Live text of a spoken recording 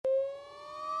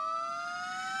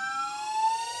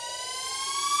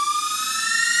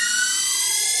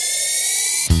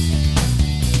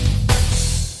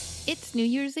It's New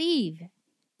Year's Eve.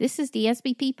 This is the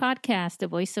SBP podcast, the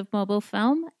voice of mobile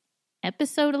film.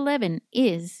 Episode 11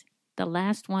 is the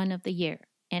last one of the year.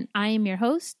 And I am your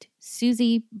host,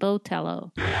 Susie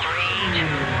Botello.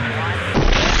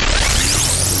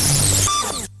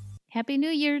 Happy New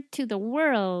Year to the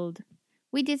world.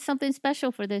 We did something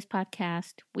special for this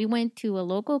podcast. We went to a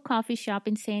local coffee shop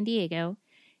in San Diego,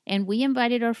 and we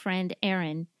invited our friend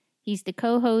Aaron. He's the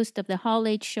co-host of the Hall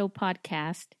H Show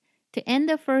podcast, to end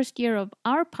the first year of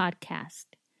our podcast.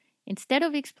 Instead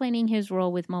of explaining his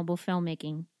role with mobile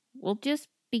filmmaking, we'll just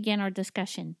begin our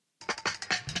discussion.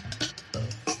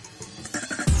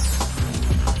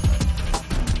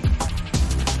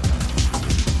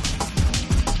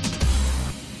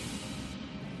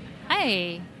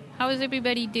 Hi, how is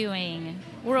everybody doing?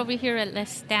 We're over here at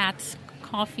Lestat's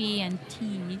Coffee and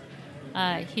Tea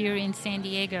here in San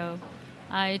Diego.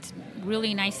 It's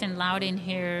really nice and loud in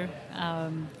here.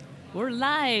 We're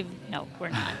live. No,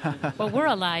 we're not. But we're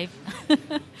alive.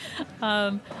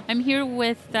 I'm here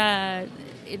with,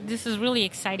 this is really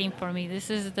exciting for me. This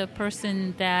is the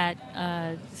person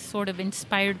that sort of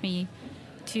inspired me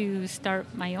to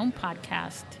start my own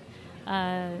podcast.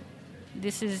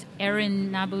 This is Aaron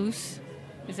Nabous.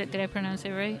 Did I pronounce it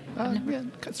right? Yeah,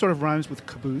 it sort of rhymes with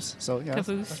caboose, so yeah,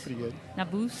 that's pretty good.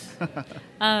 Nabous.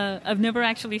 I've never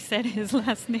actually said his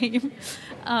last name.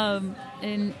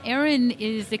 And Aaron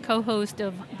is the co-host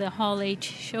of the Hall H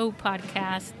Show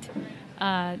podcast.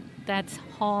 That's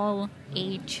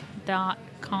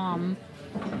hall-h.com,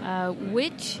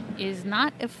 which is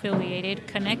not affiliated,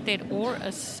 connected, or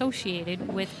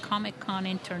associated with Comic-Con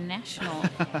International.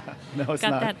 No, it's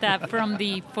not. Got that from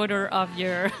the footer of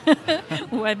your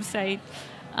website.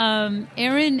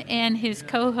 Aaron and his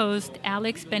co-host,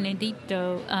 Alex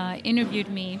Benedicto, interviewed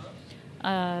me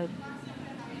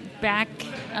back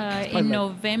in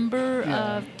November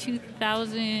of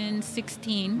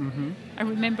 2016. Mm-hmm. I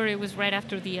remember it was right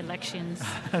after the elections.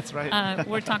 That's right.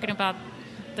 We're talking about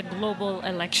the global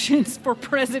elections for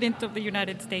President of the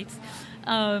United States.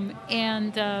 And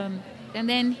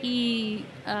then he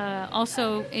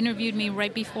also interviewed me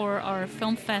right before our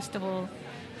film festival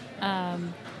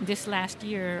this last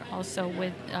year, also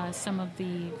with some of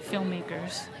the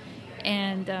filmmakers.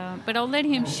 And but I'll let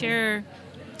him share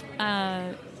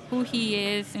who he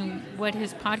is and what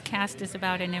his podcast is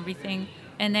about and everything.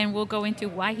 And then we'll go into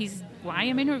why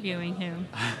I'm interviewing him.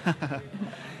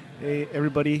 Hey,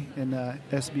 everybody in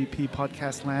SBP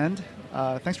podcast land.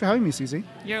 Thanks for having me, Susie.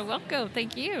 You're welcome.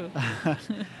 Thank you.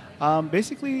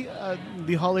 Basically,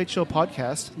 the Hall H Show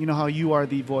podcast, you know how you are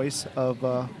the voice of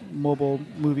mobile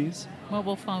movies?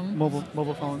 Mobile phone.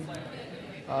 Mobile phone.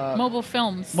 Mobile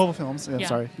films. Mobile films, yeah.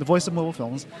 Sorry. The voice of mobile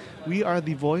films. We are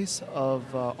the voice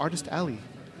of Artist Alley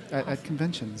at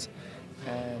conventions.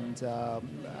 And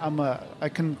I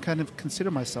can kind of consider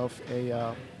myself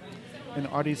an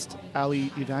Artist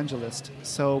Alley evangelist.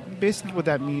 So basically what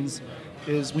that means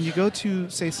is when you go to,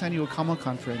 say, San Diego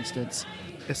Comic-Con, for instance,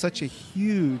 it's such a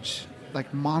huge,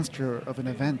 like, monster of an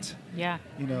event. Yeah.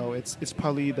 You know, it's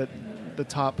probably the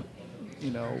top,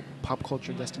 pop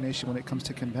culture destination when it comes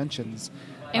to conventions.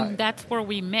 And that's where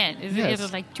we met. Yes. It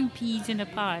was like two peas in a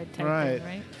pod type thing,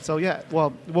 right? So, yeah,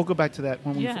 well, we'll go back to that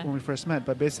when we first met.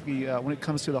 But basically, when it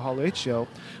comes to the Hall H Show,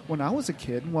 when I was a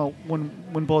kid,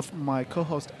 when both my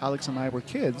co-host Alex and I were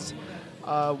kids,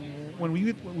 when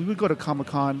we would go to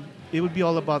Comic-Con, it would be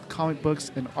all about comic books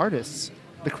and artists,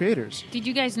 the creators. Did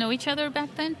you guys know each other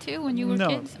back then, too, when you were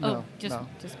kids? No. Just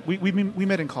We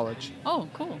met in college. Oh,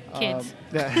 cool. Kids.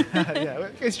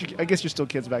 Yeah. I guess you're still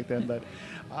kids back then, but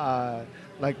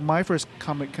like my first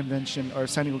comic convention or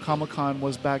San Diego Comic-Con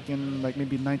was back in like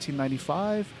maybe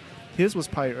 1995. His was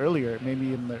probably earlier,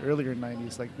 maybe in the earlier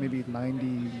 90s, like maybe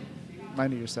 90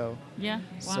 or so. Yeah.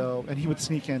 Wow. So, and he would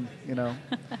sneak in, it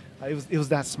was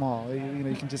that small.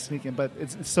 You can just sneak in, but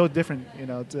it's so different,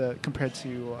 compared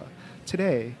to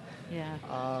today. Yeah.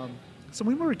 So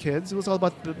when we were kids, it was all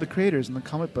about the creators and the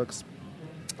comic books.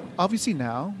 Obviously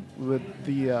now, with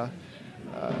the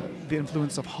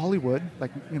influence of Hollywood, like,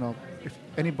 if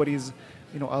anybody's,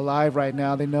 alive right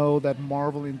now, they know that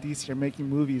Marvel and DC are making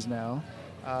movies now.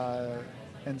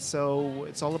 And so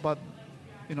it's all about,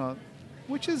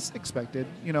 which is expected.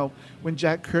 When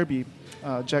Jack Kirby,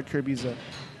 Jack Kirby,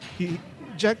 if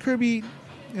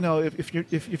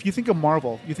you think of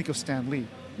Marvel, you think of Stan Lee.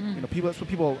 That's what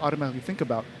people automatically think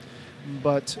about.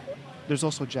 But there's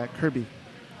also Jack Kirby.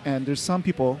 And there's some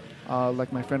people,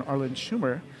 like my friend Arlen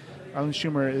Schumer. Arlen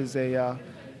Schumer is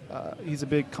he's a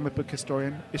big comic book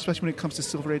historian, especially when it comes to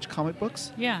Silver Age comic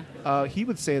books. Yeah. He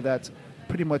would say that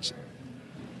pretty much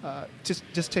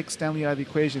just take Stan Lee out of the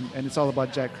equation, and it's all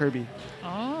about Jack Kirby.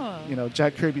 Oh.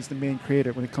 Jack Kirby's the main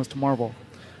creator when it comes to Marvel.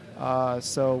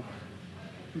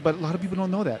 But a lot of people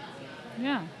don't know that.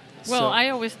 Yeah. Well, I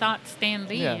always thought Stan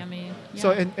Lee. Yeah. I mean, yeah.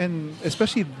 So and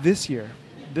especially this year,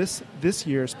 this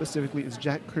year specifically is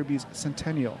Jack Kirby's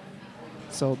centennial.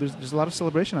 So there's a lot of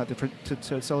celebration out there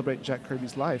to celebrate Jack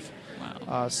Kirby's life.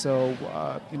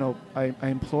 Wow. I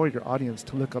implore your audience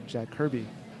to look up Jack Kirby.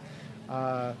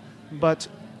 But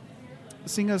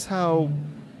seeing as how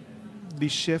the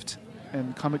shift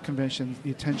in comic conventions,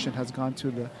 the attention has gone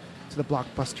to the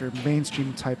blockbuster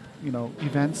mainstream type,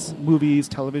 events, movies,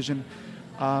 television.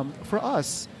 For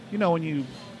us,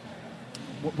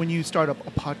 when you start up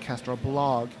a podcast or a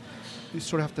blog, you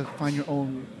sort of have to find your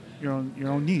own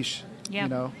niche.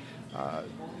 Yeah.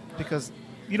 Because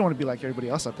you don't want to be like everybody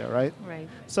else out there, right? Right.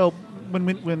 So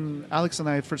when Alex and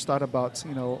I first thought about,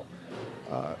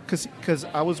 because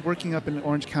I was working up in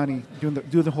Orange County doing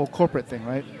the whole corporate thing,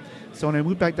 right? So when I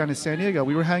moved back down to San Diego,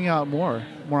 we were hanging out more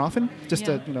often, just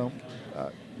to, I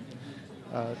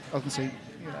was going to say,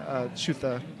 shoot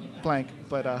the blank,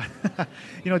 but,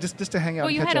 just to hang out. Well,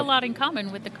 and you catch had a up. lot in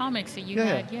common with the comics that you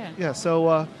had, yeah. Yeah,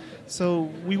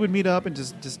 so we would meet up and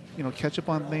just catch up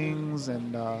on things,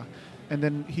 and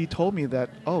then he told me that,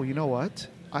 oh, you know what?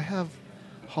 I have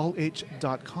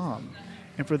hall-h.com.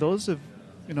 And for those of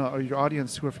or your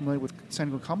audience who are familiar with San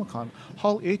Diego Comic-Con,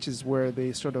 Hall H is where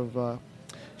they sort of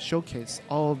showcase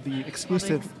all the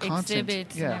exclusive content.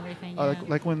 Exhibits and everything.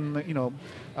 Like when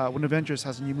when Avengers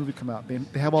has a new movie come out, they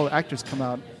have all the actors come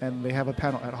out and they have a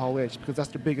panel at Hall H because that's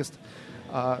their biggest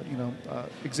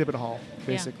exhibit hall.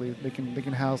 Basically, they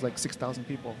can house like 6,000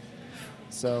 people.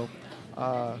 So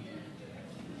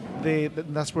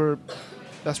that's where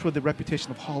the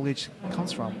reputation of Hall H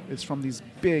comes from. It's from these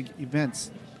big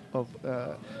events of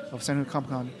San Diego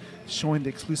Comic-Con showing the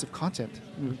exclusive content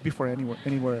before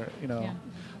anywhere.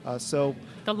 So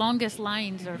the longest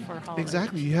lines are for Hall H.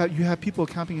 Exactly. You have people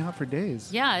camping out for days.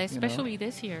 Yeah, especially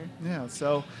this year. Yeah.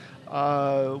 So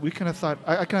we kind of thought.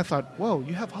 I kind of thought, whoa,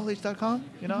 you have hall-h.com?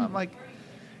 I'm like,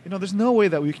 there's no way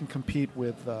that we can compete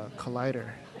with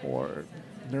Collider or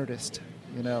Nerdist.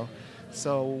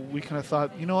 So we kind of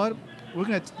thought, you know what, we're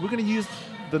gonna use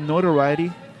the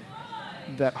notoriety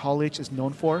that Hall H is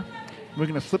known for. We're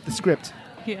gonna flip the script.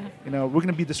 Yeah. We're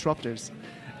gonna be disruptors,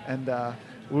 and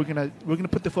we're gonna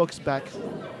put the focus back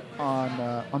on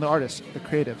the artists, the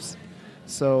creatives.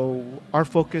 So our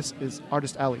focus is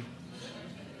Artist Alley.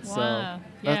 Wow.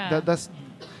 So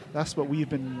that's what we've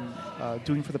been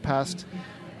doing for the past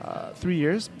 3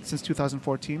 years, since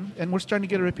 2014, and we're starting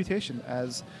to get a reputation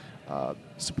as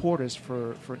supporters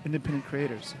for independent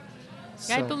creators.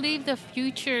 Yeah, I believe the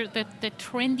future, the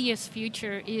trendiest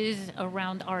future is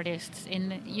around artists,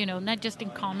 not just in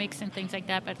comics and things like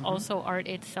that, but also art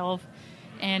itself,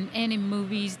 and in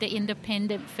movies, the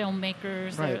independent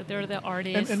filmmakers, right. they're the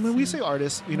artists. And when we say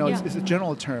artists, it's a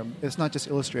general term. It's not just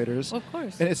illustrators. Of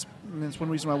course. And it's one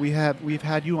reason why we've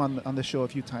had you on the show a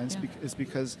few times, is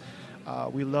because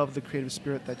we love the creative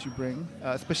spirit that you bring,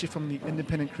 especially from the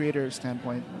independent creator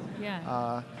standpoint.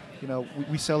 Yeah.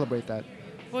 We celebrate that.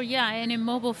 Well, yeah, and in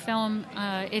mobile film,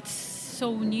 it's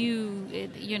so new,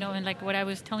 and like what I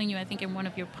was telling you, I think in one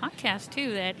of your podcasts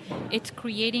too, that it's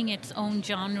creating its own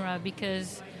genre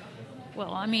because,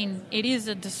 it is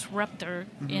a disruptor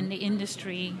in the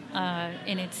industry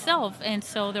in itself, and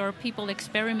so there are people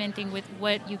experimenting with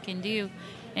what you can do.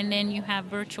 And then you have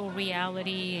virtual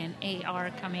reality and AR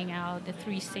coming out, the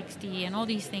 360, and all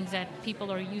these things that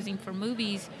people are using for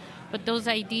movies. But those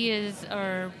ideas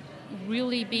are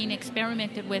really being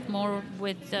experimented with more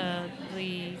with the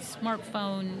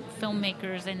smartphone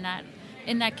filmmakers and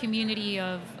in that community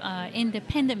of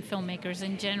independent filmmakers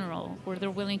in general, where they're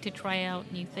willing to try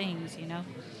out new things,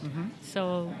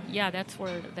 So, that's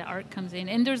where the art comes in.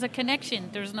 And there's a connection.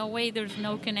 There's no way there's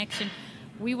no connection.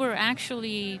 We were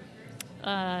actually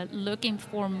looking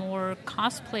for more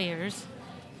cosplayers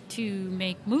to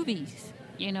make movies,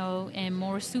 and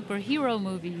more superhero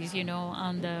movies,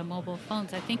 on the mobile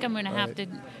phones. I think I'm going to have to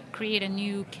create a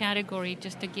new category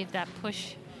just to give that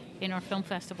push in our film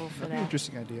festival for That's an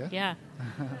interesting idea. Yeah.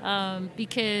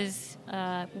 Because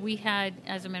we had,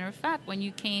 as a matter of fact, when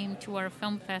you came to our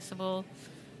film festival,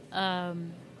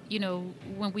 when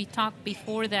we talked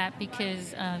before that,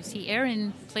 because,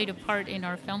 Aaron played a part in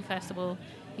our film festival.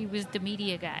 He was the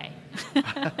media guy.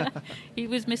 He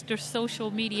was Mr.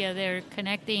 Social Media there,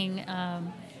 connecting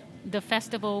the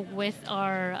festival with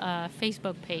our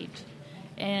Facebook page.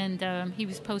 And he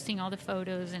was posting all the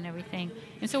photos and everything.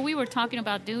 And so we were talking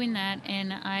about doing that,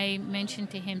 and I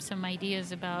mentioned to him some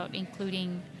ideas about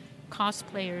including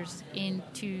cosplayers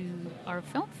into our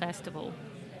film festival.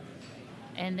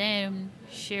 and then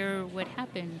share what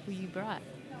happened, who you brought.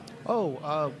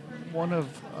 One of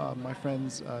my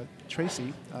friends,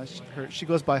 Tracy, she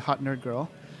goes by Hot Nerd Girl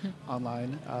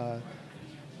online.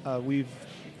 We've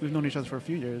known each other for a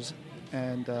few years,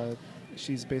 and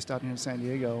she's based out here in San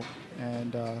Diego.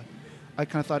 And I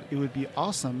kind of thought it would be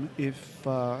awesome if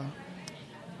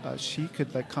she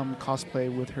could like come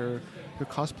cosplay with her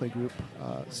cosplay group,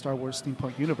 Star Wars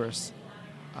Steampunk Universe.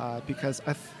 Because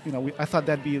I thought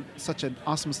that'd be such an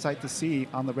awesome sight to see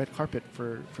on the red carpet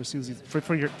for Susie's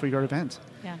for your event.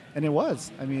 Yeah. And it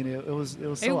was. I mean, it was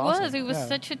so awesome. It was Yeah.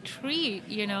 such a treat,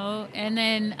 And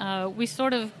then we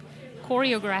sort of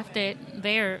choreographed it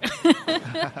there,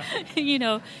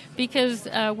 because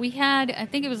we had, I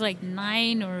think it was like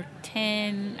 9 or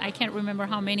 10, I can't remember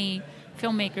how many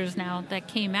filmmakers now that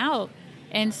came out.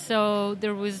 And so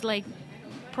there was like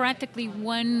practically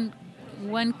one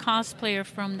cosplayer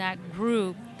from that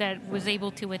group that was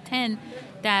able to attend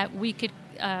that we could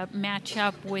match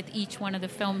up with each one of the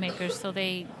filmmakers. So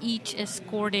they each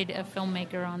escorted a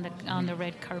filmmaker on the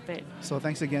red carpet. So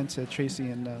thanks again to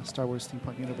Tracy and Star Wars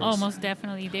Steampunk Universe. Oh, most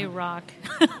definitely. They rock.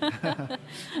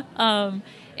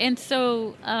 And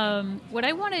so what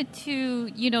I wanted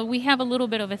to, we have a little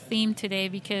bit of a theme today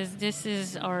because this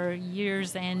is our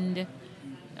year's end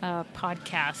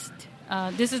podcast.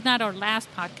 This is not our last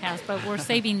podcast, but we're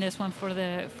saving this one for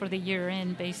the year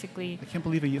end, basically. I can't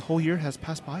believe a whole year has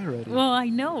passed by already. Well, I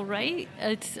know, right?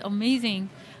 It's amazing.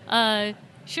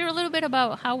 Share a little bit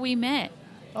about how we met.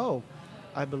 Oh,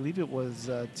 I believe it was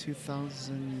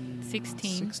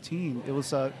 2016. It was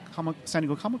San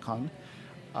Diego Comic-Con.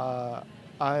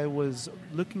 I was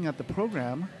looking at the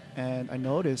program, and I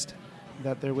noticed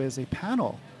that there was a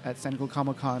panel at San Diego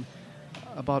Comic-Con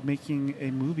about making a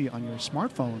movie on your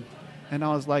smartphone. And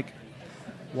I was like,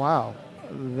 wow,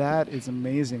 that is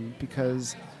amazing,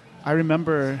 because I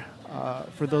remember,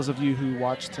 for those of you who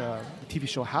watched the TV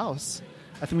show House,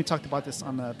 I think we talked about this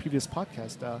on a previous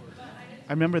podcast. I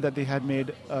remember that they had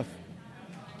made a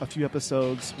few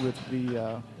episodes with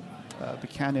the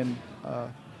Canon,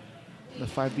 the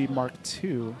 5D Mark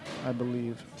II, I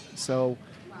believe. So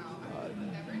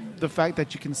the fact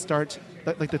that you can start,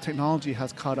 like the technology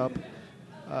has caught up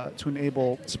to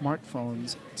enable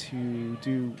smartphones to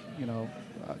do,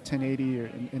 1080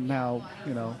 and now,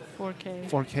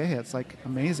 4K. It's like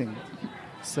amazing.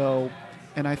 So,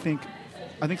 and I think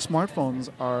smartphones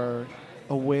are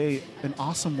an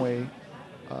awesome way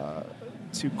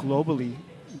to globally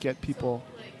get people,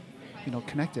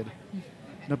 connected.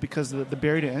 Because the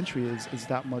barrier to entry is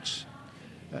that much.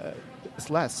 It's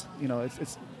less.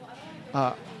 It's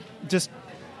just.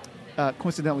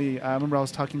 Coincidentally, I remember I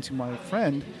was talking to my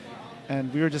friend,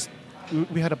 and we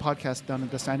had a podcast down at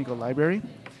the San Diego Library,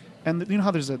 and you know how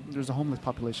there's a homeless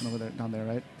population down there,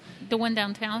 right? The one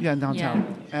downtown? Yeah,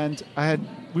 downtown. Yeah. And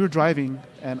we were driving,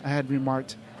 and I had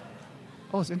remarked,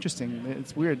 oh, it's interesting.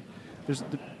 It's weird.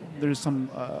 There's some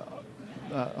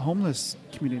homeless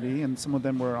community, and some of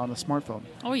them were on a smartphone.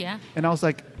 Oh yeah. And I was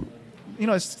like,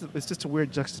 it's just a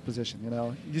weird juxtaposition.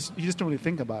 You just don't really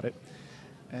think about it,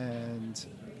 and.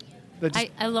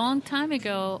 A long time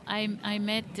ago, I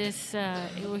met this.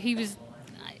 He was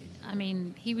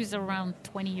around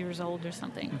 20 years old or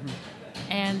something,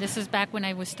 and this is back when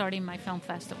I was starting my film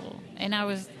festival, and I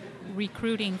was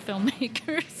recruiting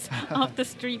filmmakers off the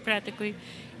street practically,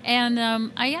 and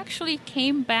I actually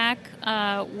came back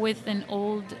with an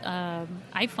old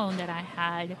iPhone that I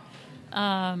had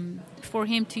for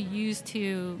him to use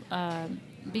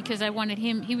because I wanted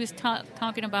him. He was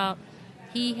talking about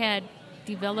he had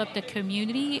developed a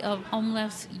community of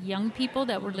homeless young people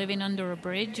that were living under a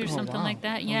bridge or something like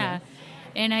that. Yeah.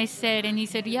 Okay. And he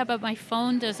said, yeah, but my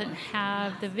phone doesn't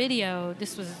have the video.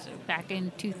 This was back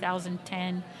in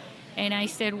 2010. And I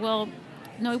said, well,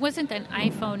 no, it wasn't an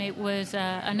iPhone. It was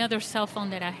another cell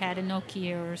phone that I had, a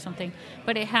Nokia or something,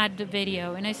 but it had the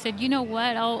video. And I said, you know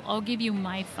what? I'll give you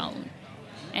my phone,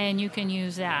 and you can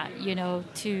use that,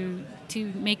 to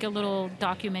make a little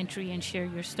documentary and share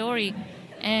your story.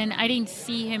 And I didn't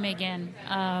see him again,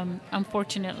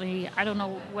 unfortunately. I don't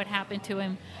know what happened to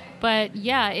him. But,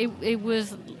 yeah, it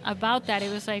was about that.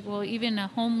 It was like, well, even a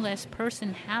homeless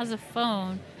person has a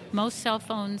phone. Most cell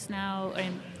phones now,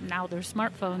 and now they're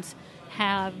smartphones,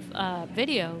 have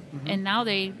video. Mm-hmm. And now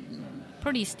they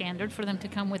pretty standard for them to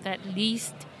come with at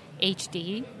least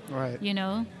HD. Right.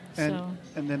 And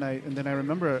then I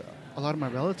remember a lot of my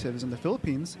relatives in the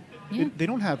Philippines. Yeah. They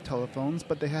don't have telephones,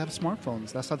 but they have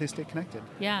smartphones. That's how they stay connected.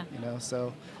 Yeah.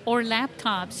 Or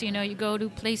laptops. You go to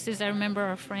places. I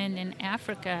remember a friend in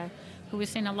Africa who was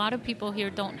saying a lot of people here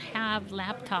don't have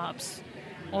laptops,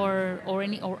 or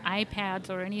iPads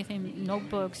or anything,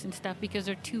 notebooks and stuff, because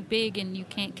they're too big and you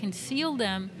can't conceal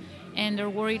them, and they're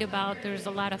worried about there's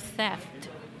a lot of theft,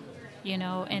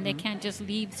 and they can't just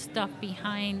leave stuff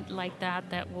behind like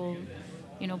that will,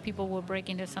 people will break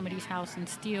into somebody's house and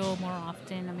steal more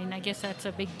often. I mean, I guess that's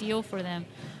a big deal for them.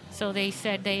 So they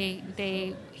said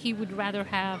he would rather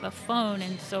have a phone,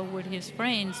 and so would his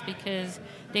friends, because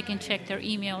they can check their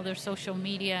email, their social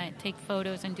media, and take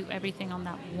photos and do everything on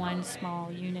that one small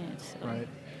unit. So. Right.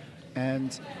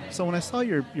 And so when I saw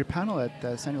your panel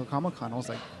at San Diego Comic-Con, I was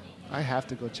like, I have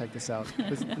to go check this out.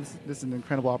 This is an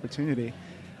incredible opportunity.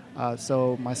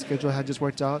 So my schedule had just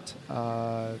worked out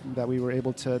that we were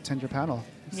able to attend your panel.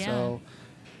 Yeah. So,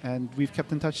 and we've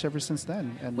kept in touch ever since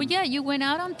then. And well, yeah, you went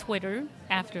out on Twitter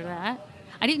after that.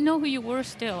 I didn't know who you were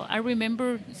still. I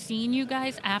remember seeing you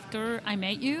guys after I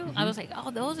met you. Mm-hmm. I was like, oh,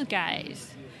 those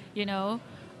guys,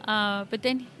 But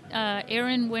then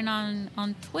Aaron went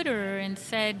on Twitter and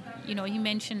said, he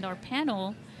mentioned our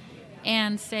panel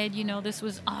and said, this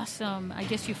was awesome. I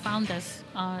guess you found us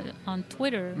on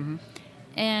Twitter. Mm-hmm.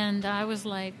 And I was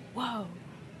like, whoa,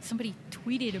 somebody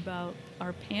tweeted about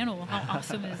our panel. How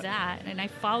awesome is that? And I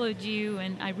followed you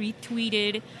and I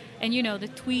retweeted. And, the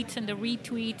tweets and the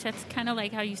retweets, that's kind of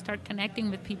like how you start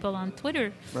connecting with people on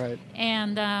Twitter. Right.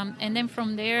 And then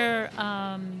from there,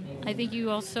 I think you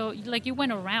also, you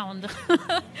went around,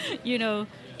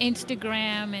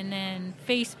 Instagram and then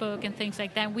Facebook and things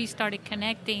like that. We started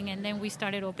connecting, and then we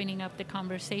started opening up the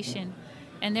conversation.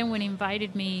 And then when he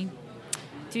invited me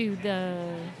to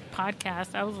the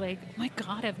podcast, I was like, oh my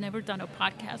God, I've never done a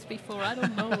podcast before. I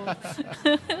don't know.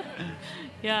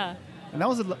 Yeah. And that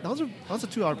was a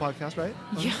 2-hour podcast, right?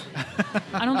 Yeah.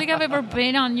 I don't think I've ever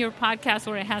been on your podcast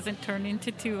where it hasn't turned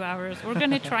into 2 hours. We're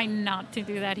going to try not to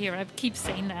do that here. I keep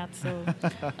saying that. So.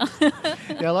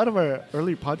 Yeah, a lot of our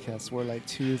early podcasts were like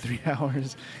 2-3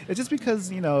 hours. It's just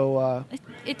because,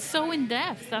 it's so in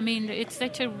depth. I mean, it's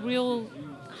such a real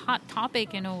hot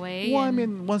topic in a way. Well, I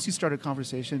mean, once you start a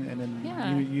conversation and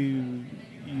then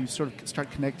you sort of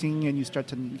start connecting and you start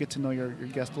to get to know your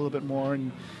guest a little bit more,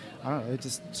 and I don't know, it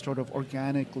just sort of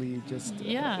organically just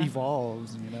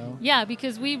evolves, Yeah,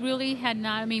 because we really had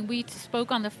not, we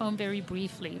spoke on the phone very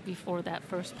briefly before that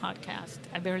first podcast.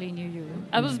 I barely knew you.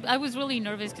 I was really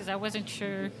nervous because I wasn't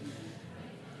sure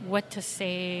what to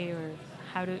say or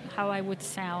how I would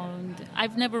sound.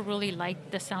 I've never really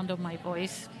liked the sound of my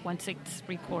voice once it's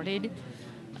recorded.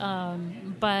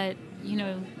 But,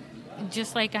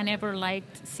 just like I never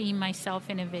liked seeing myself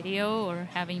in a video or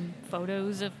having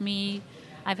photos of me,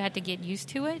 I've had to get used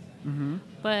to it. Mm-hmm.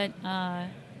 But,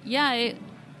 and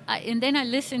then I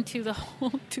listened to the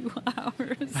whole 2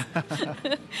 hours.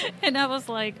 And I was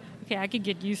like, okay, I could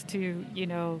get used to,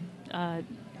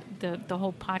 the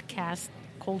whole podcast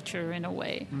culture in a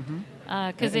way.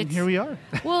 Because here we are.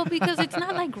 Well, because it's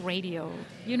not like radio.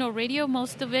 Radio,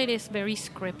 most of it is very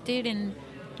scripted, and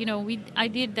I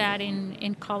did that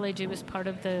in college. It was part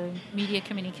of the media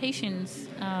communications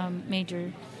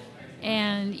major,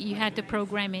 and you had to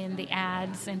program in the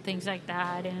ads and things like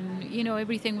that, and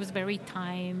everything was very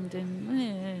timed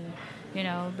and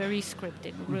very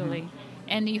scripted, really.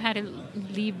 And you had to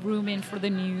leave room in for the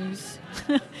news.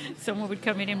 Someone would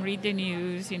come in and read the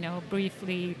news,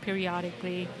 briefly,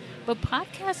 periodically. But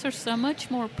podcasts are so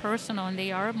much more personal, and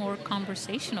they are more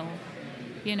conversational,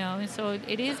 And so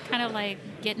it is kind of like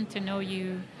getting to know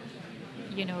you,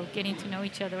 getting to know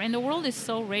each other. And the world is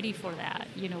so ready for that,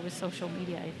 with social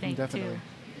media, I think, Definitely. too.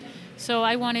 So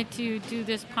I wanted to do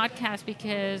this podcast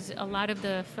because a lot of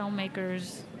the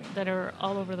filmmakers that are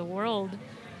all over the world,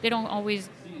 they don't always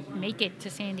make it to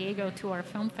San Diego to our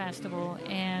film festival,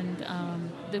 and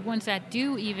the ones that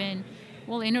do, even,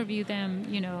 we'll interview them,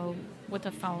 with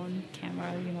a phone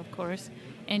camera, of course,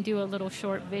 and do a little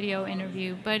short video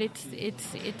interview. But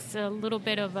it's a little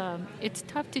bit of it's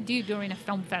tough to do during a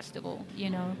film festival,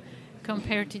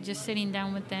 compared to just sitting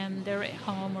down with them. They're at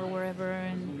home or wherever,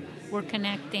 and we're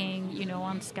connecting,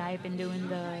 on Skype and doing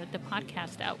the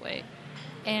podcast that way,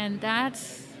 and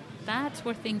that's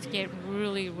where things get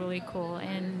really, really cool.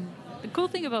 And the cool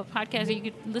thing about podcasts is you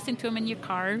could listen to them in your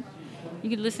car. You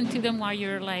could listen to them while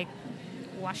you're,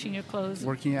 washing your clothes.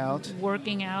 Working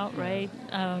out, right?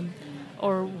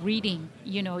 Or reading,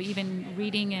 even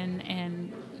reading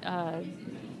and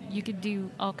you could do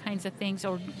all kinds of things,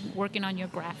 or working on your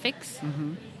graphics,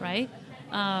 right?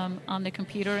 On the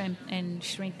computer and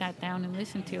shrink that down and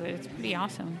listen to it. It's pretty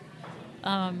awesome.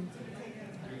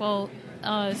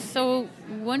 So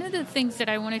one of the things that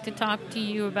I wanted to talk to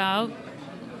you about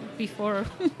before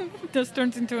this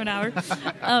turns into an hour,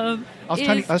 I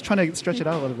was trying to stretch it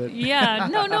out a little bit. Yeah,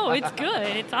 no, it's good.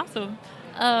 It's awesome.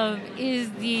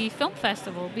 is the film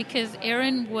festival, because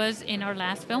Aaron was in our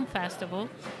last film festival,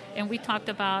 and we talked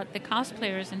about the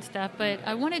cosplayers and stuff. But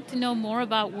I wanted to know more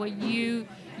about what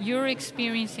your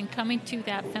experience in coming to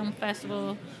that film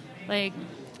festival, like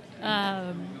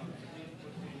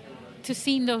to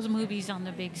seeing those movies on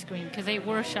the big screen, because they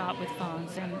were shot with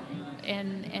phones,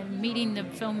 and meeting the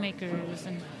filmmakers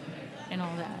and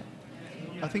all that.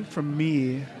 I think for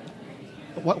me,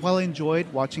 while I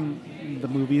enjoyed watching the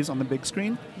movies on the big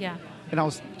screen, Yeah. and I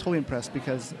was totally impressed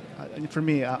because for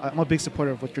me, I'm a big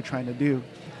supporter of what you're trying to do.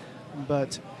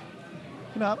 But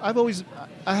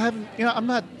I haven't,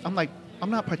 I'm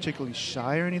not particularly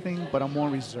shy or anything, but I'm more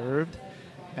reserved.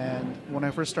 And when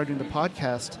I first started doing the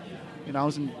podcast, I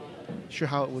wasn't sure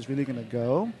how it was really going to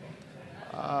go.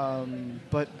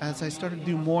 But as I started to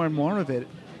do more and more of it,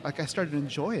 like I started to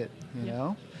enjoy it, you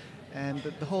know. And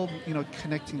the whole,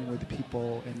 connecting with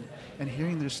people and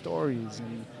hearing their stories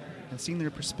and seeing their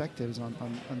perspectives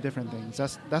on different things.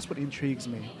 That's what intrigues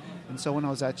me. And so when I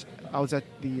was at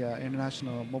the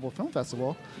International Mobile Film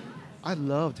Festival, I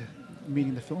loved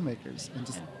meeting the filmmakers and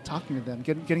just talking to them,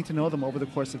 getting to know them over the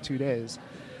course of 2 days.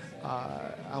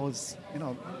 I was,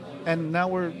 and now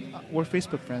we're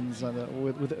Facebook friends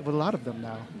with a lot of them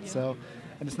now. Yeah. So.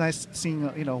 And it's nice seeing,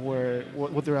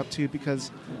 what they're up to,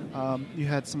 because you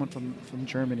had someone from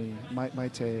Germany,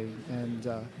 Maite, and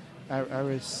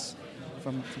Aris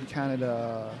from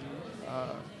Canada.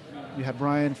 You had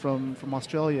Brian from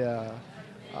Australia.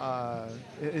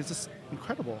 It's just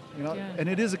incredible, Yeah. And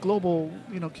it is a global,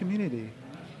 community.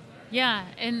 Yeah,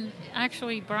 and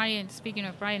actually, Brian, speaking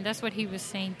of Brian, that's what he was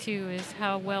saying too, is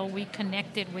how well we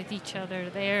connected with each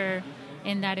other there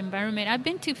in that environment. I've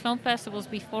been to film festivals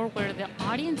before where the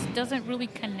audience doesn't really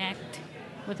connect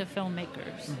with the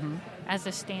filmmakers as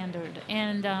a standard.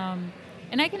 And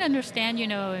I can understand,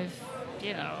 if,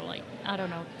 like, I don't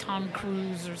know, Tom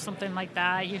Cruise or something like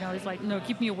that, he's like, no,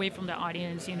 keep me away from the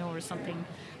audience, or something.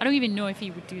 I don't even know if he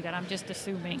would do that. I'm just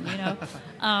assuming,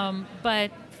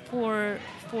 But for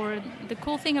the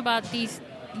cool thing about these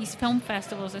film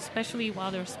festivals, especially while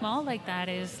they're small like that,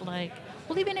 is like,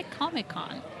 well, even at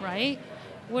Comic-Con, right?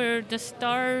 Where the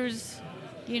stars,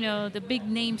 the big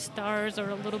name stars are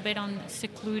a little bit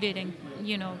secluded, and,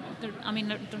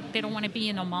 they don't want to be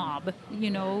in a mob, you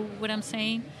know what I'm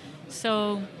saying?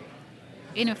 So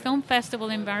in a film festival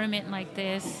environment like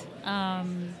this,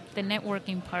 the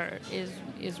networking part is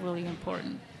really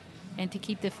important, and to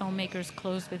keep the filmmakers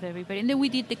close with everybody. And then we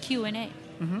did the Q&A,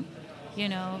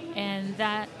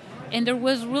 and there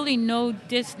was really no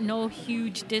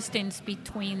huge distance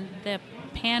between the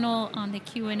panel on the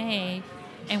Q&A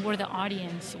and where the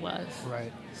audience was.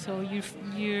 Right. So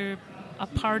you're a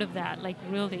part of that, like,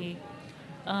 really.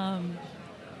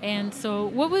 And so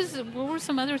what were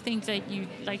some other things that you'd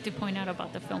like to point out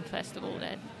about the film festival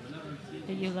that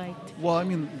you liked? Well,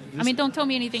 don't tell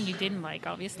me anything you didn't like,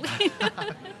 obviously.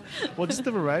 Well, just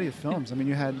the variety of films.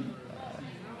 You had,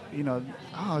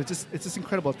 it's just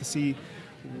incredible to see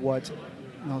what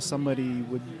somebody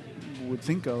would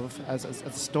think of as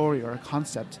a story or a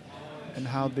concept, and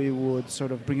how they would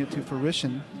sort of bring it to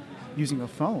fruition using a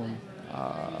phone.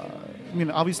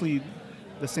 Obviously,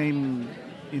 the same,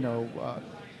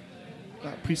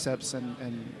 precepts and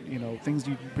things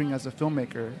you bring as a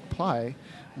filmmaker apply,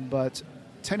 but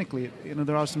technically,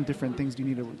 there are some different things you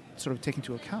need to sort of take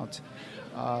into account.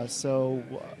 Just,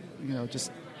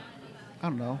 I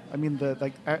don't know.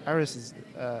 Aris is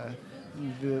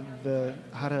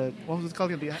what was it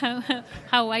called?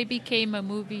 How I became a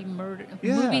movie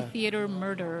theater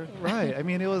murderer. Right.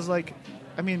 It was like,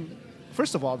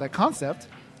 first of all, that concept,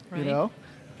 right.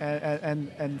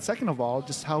 And second of all,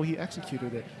 just how he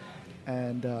executed it,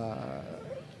 and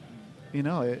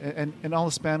and all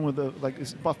the span with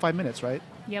it's about 5 minutes, right?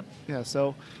 Yep. Yeah.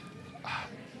 So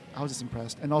I was just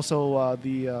impressed, and also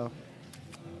the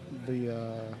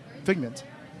Figment.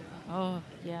 Oh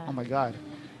yeah. Oh my God.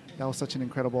 That was such an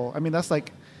incredible. That's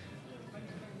like,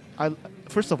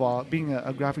 first of all, being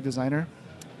a graphic designer,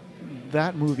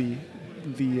 that movie,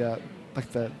 the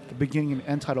beginning and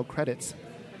end title credits,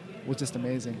 was just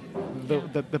amazing.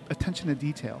 The attention to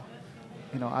detail,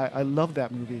 I love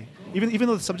that movie. Even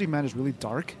though the subject matter is really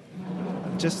dark,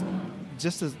 just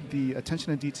as the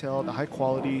attention to detail, the high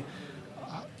quality.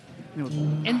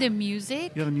 And the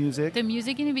music. Yeah, the music. The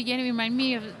music in the beginning reminded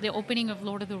me of the opening of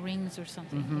Lord of the Rings or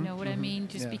something. You know what I mean?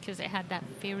 Just because it had that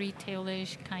fairy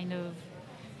tale-ish kind of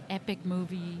epic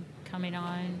movie coming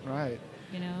on. Right.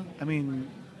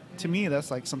 To me,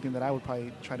 that's like something that I would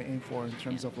probably try to aim for in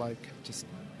terms of just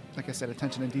like I said,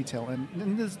 attention to detail, and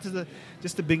this is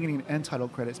just the beginning and end title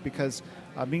credits, because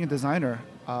being a designer,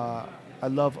 I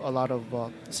love a lot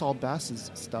of Saul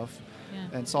Bass's stuff.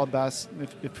 Yeah. And Saul Bass,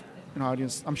 if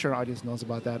audience, I'm sure our audience knows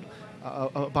about that,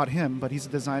 about him, but he's a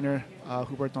designer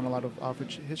who worked on a lot of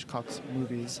Alfred Hitchcock's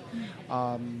movies.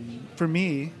 For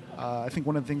me, I think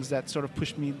one of the things that sort of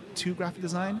pushed me to graphic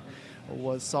design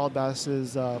was Saul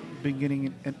Bass's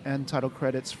beginning and end title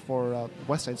credits for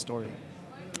West Side Story.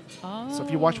 Oh, So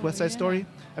if you watch West Side yeah. Story,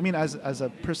 I mean, as a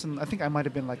person, I think I might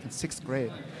have been like in 6th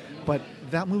grade, but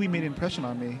that movie made an impression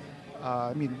on me.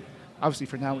 I mean, obviously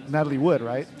for now Natalie Wood,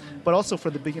 right? But also for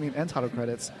the beginning and end title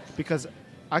credits, because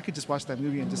I could just watch that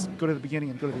movie and just go to the beginning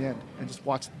and go to the end and just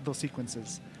watch those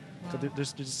sequences. So they're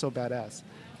just so badass,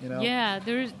 you know? Yeah,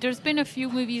 there's been a few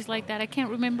movies like that. I can't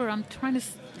remember. I'm trying to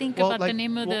think about the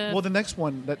name of the. Well, the next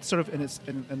one that sort of in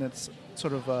its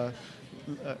sort of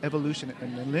evolution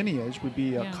and lineage would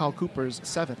be Kyle Cooper's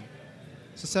Seven.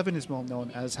 So Seven is well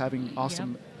known as having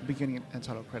awesome beginning and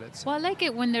title credits. Well, I like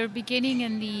it when their beginning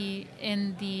and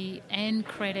the end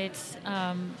credits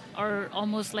are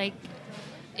almost like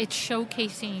it's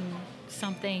showcasing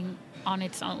something on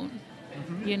its own.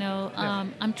 Mm-hmm. You know,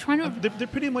 I'm trying to. They're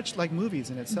pretty much like movies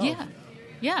in itself.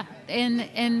 Yeah,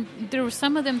 and there were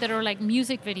some of them that are like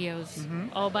music videos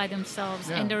all by themselves,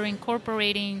 and they're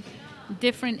incorporating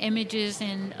different images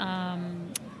and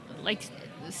like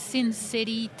Sin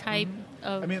City type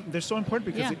of. I mean, they're so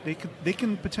important because they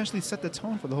can potentially set the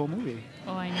tone for the whole movie.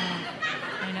 Oh, I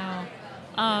know.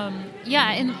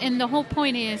 And the whole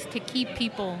point is to keep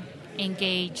people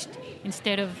engaged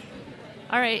instead of,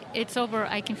 all right, it's over,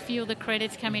 I can feel the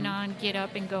credits coming on, get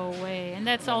up and go away. And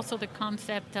that's also the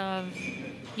concept of,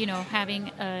 you know, having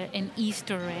an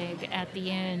Easter egg at the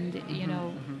end, you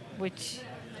know, which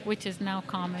is now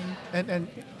common. And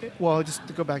well, just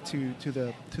to go back to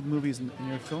the movies in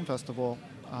your film festival,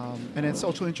 and it's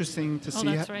also interesting to see.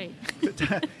 Oh, that's right.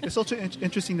 It's also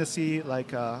interesting to see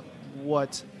like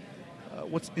what's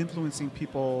influencing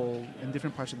people in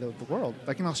different parts of the world.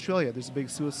 Like in Australia, there's a big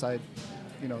suicide,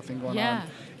 thing going on,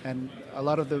 and a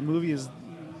lot of the movies,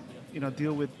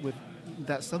 deal with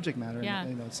that subject matter. Yeah.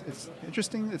 And, it's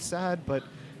interesting. It's sad, but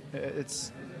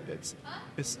it's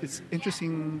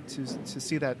interesting to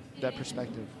see that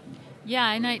perspective.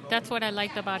 Yeah, and that's what I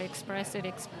liked about Express. It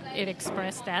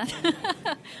expressed that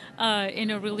in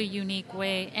a really unique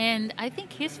way. And I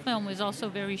think his film was also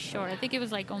very short. I think it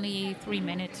was like only 3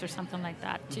 minutes or something like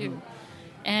that, too.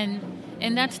 And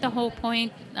that's the whole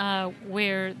point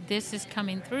where this is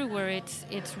coming through, where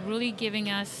it's really giving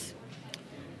us.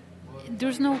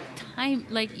 There's no time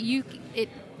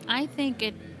I think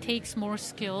it takes more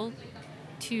skill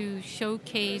to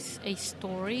showcase a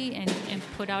story and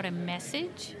put out a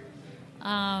message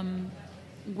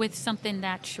with something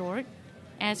that short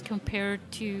as compared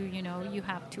to, you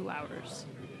have 2 hours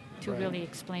to really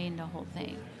explain the whole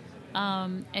thing.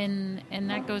 And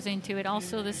that goes into it.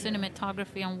 Also, the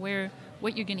cinematography on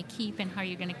what you're going to keep and how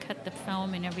you're going to cut the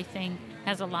film and everything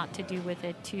has a lot to do with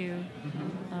it, too.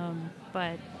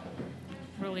 But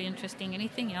really interesting.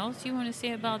 Anything else you want to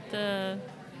say about the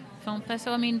film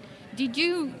festival? I mean, did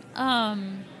you...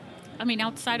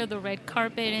 outside of the red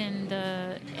carpet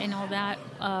and all that,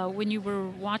 when you were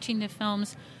watching the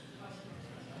films,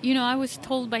 I was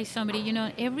told by somebody,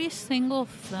 every single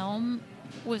film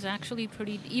was actually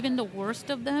pretty, even the worst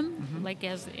of them, like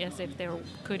as if there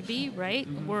could be, right,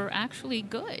 were actually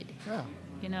good.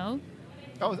 Yeah.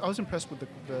 I was impressed with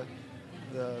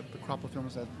the crop of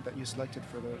films that you selected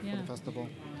for the festival.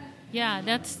 Yeah,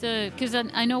 that's because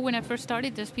I know when I first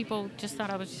started this, people just thought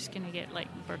I was just going to get like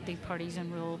birthday parties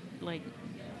and real like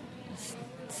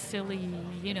silly,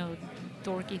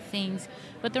 dorky things.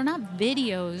 But they're not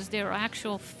videos, they're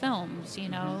actual films,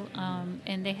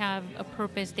 and they have a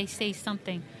purpose. They say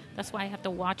something. That's why I have to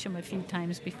watch them a few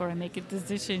times before I make a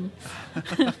decision.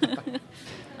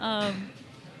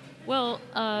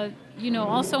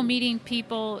 Also meeting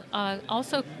people.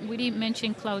 Also, we didn't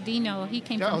mention Claudino. He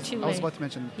came from Chile. I was about to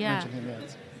mention him,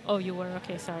 yes. Oh, you were?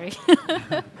 Okay, sorry.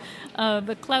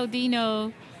 But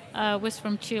Claudino was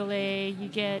from Chile. You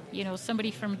get,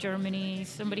 somebody from Germany,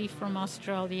 somebody from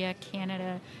Australia,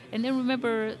 Canada. And then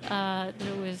remember,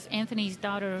 there was Anthony's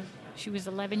daughter. She was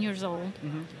 11 years old.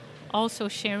 Also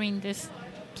sharing this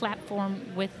platform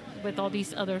with all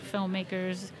these other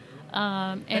filmmakers.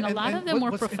 And a lot of them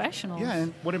were professionals.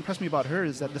 And what impressed me about her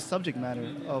is that the subject matter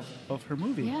of her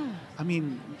movie. Yeah. I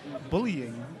mean,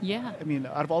 bullying. Yeah. I mean,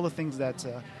 out of all the things that,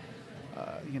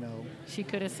 she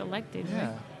could have selected. Yeah.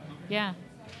 Right? Yeah.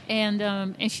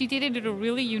 And she did it in a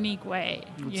really unique way.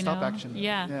 With stop action.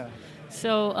 Yeah.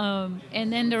 So,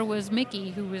 and then there was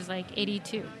Mickey, who was like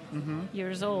 82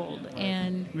 years old.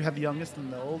 And we have the youngest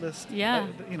and the oldest. Yeah.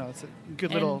 It's a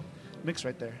good little mix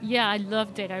right there. Yeah, I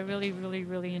loved it. I really, really,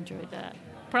 really enjoyed that.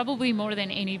 Probably more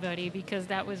than anybody, because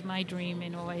that was my dream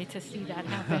in a way, to see that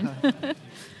happen.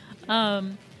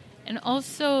 And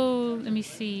also, let me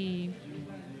see.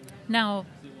 Now,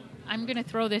 I'm going to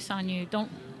throw this on you. Don't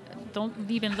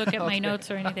even look at my Okay. notes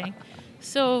or anything.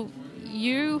 So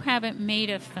you haven't made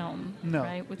a film, No.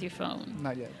 right, with your phone.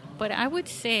 Not yet. But I would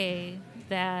say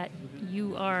that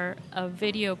you are a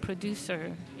video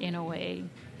producer in a way,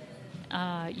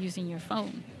 using your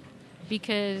phone,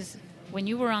 because when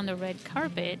you were on the red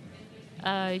carpet,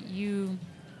 you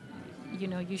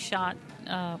shot.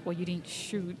 Well, you didn't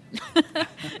shoot.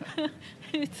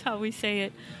 It's how we say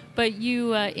it. But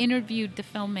you interviewed the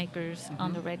filmmakers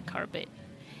on the red carpet,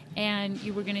 and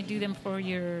you were going to do them for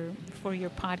your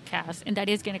podcast, and that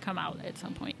is going to come out at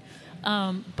some point.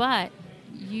 But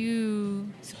you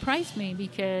surprised me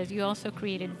because you also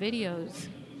created videos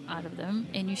out of them,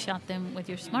 and you shot them with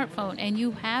your smartphone, and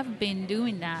you have been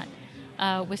doing that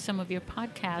with some of your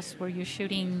podcasts where you're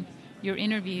shooting your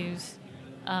interviews.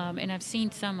 And I've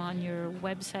seen some on your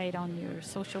website, on your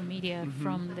social media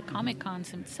from the Comic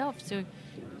Cons themselves. So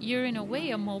you're, in a way,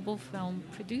 a mobile film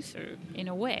producer, in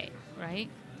a way, right?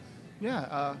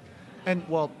 Yeah, and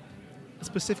well,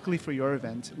 specifically for your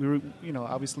event, we were,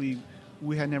 obviously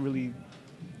we had never really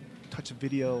touched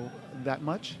video that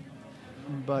much,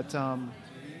 but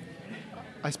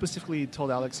I specifically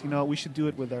told Alex, we should do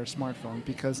it with our smartphone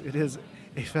because it is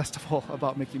a festival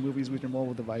about making movies with your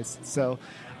mobile device. So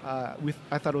I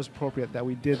thought it was appropriate that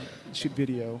we did shoot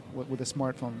video with a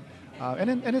smartphone,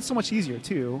 and it's so much easier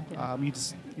too.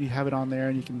 You have it on there,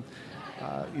 and you can,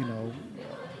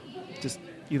 just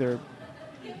either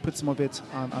put some of it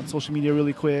on social media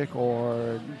really quick,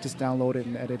 or just download it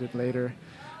and edit it later.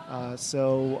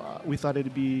 So we thought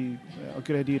it'd be a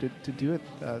good idea to do it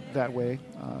that way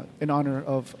in honor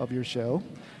of your show.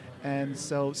 And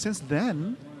so since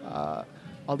then,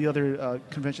 all the other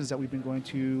conventions that we've been going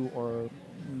to, or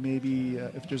maybe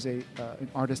if there's an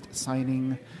artist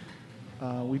signing,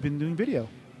 we've been doing video,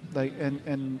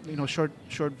 and short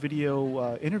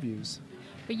video interviews.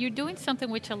 But you're doing something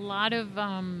which a lot of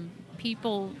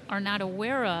people are not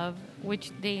aware of,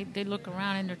 which they look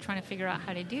around and they're trying to figure out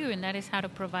how to do, and that is how to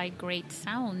provide great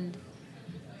sound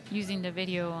using the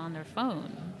video on their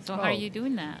phone. So how are you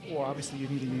doing that? Well, obviously you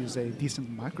need to use a decent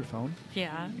microphone.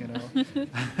 Yeah.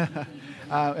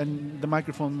 And the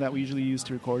microphone that we usually use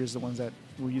to record is the ones that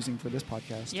we're using for this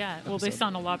podcast. Yeah, well, they episode.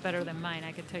 sound a lot better than mine,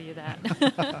 I can tell you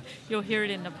that. You'll hear it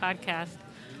in the podcast.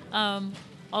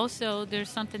 Also, there's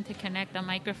something to connect the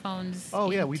microphones.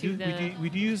 Oh yeah, we do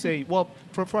use for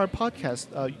our podcast.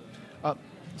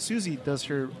 Susie does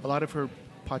a lot of her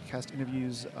podcast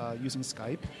interviews using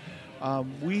Skype.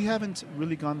 We haven't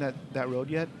really gone that road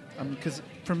yet, because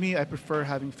for me, I prefer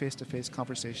having face-to-face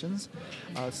conversations.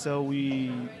 So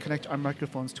we connect our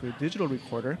microphones to a digital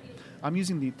recorder. I'm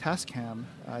using the Tascam.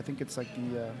 I think it's like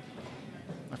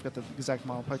I forgot the exact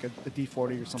model, probably like a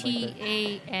D40 or something like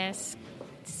that.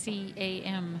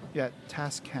 Tascam. Yeah,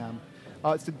 Tascam.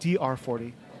 It's the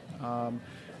DR40.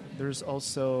 There's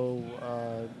also,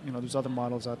 there's other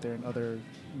models out there and other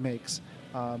makes,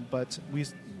 but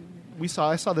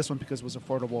I saw this one because it was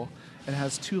affordable. It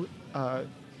has two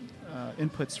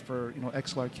inputs for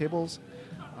XLR cables.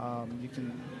 You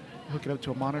can hook it up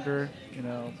to a monitor.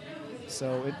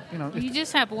 So it. You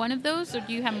just have one of those, or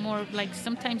do you have more? Like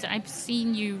sometimes I've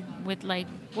seen you with I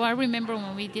remember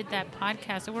when we did that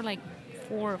podcast, there were like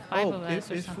 4 or 5 of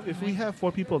us. If we have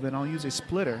 4 people, then I'll use a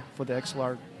splitter for the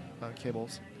XLR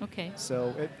cables. Okay.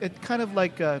 So it kind of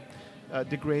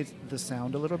degrades the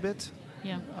sound a little bit.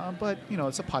 Yeah. But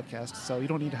it's a podcast, so you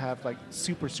don't need to have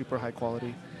super, super high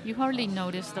quality. You hardly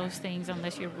notice those things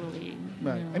unless you're really...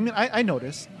 Right. I mean, I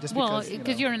notice just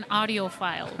because you're an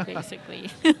audiophile,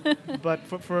 basically. But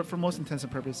for most intents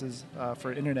and purposes,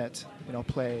 for internet,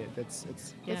 play, it's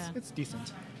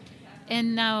decent.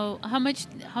 And now, how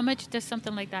much does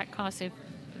something like that cost if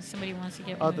somebody wants to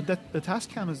get one? The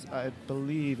Tascam is, I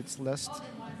believe, it's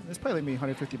probably maybe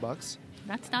 $150.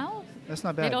 That's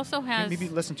not bad. It also has maybe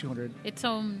less than 200. Its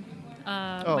own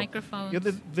microphones.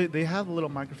 Yeah, they have little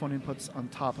microphone inputs on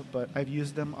top, but I've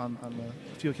used them on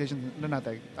a few occasions. They're not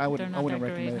that. I wouldn't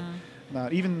recommend it.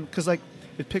 Not even because it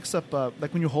picks up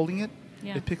when you're holding it.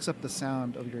 Yeah. It picks up the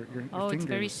sound of your fingers. It's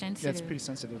very sensitive. Yeah, it's pretty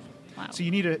sensitive. Wow. So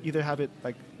you need to either have it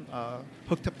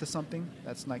hooked up to something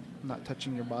that's not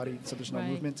touching your body, so there's no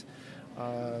movement,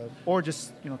 or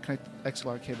just connect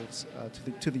XLR cables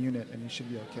to the unit, and you should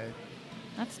be okay.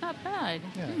 That's not bad.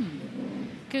 Yeah.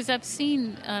 Because I've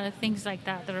seen things like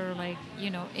that are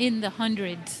in the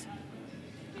hundreds.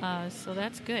 So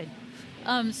that's good.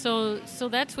 So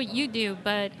that's what you do.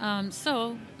 But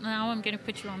so now I'm going to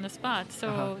put you on the spot.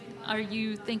 So are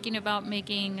you thinking about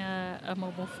making a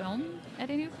mobile film at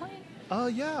any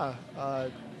point? Yeah.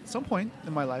 Some point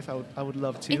in my life, I would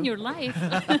love to. In your life?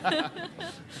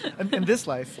 in this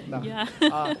life, no.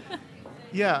 Yeah.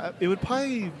 Yeah, it would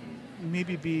probably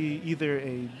maybe be either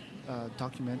a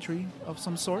documentary of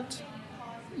some sort,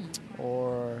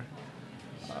 or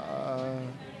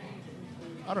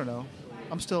I don't know.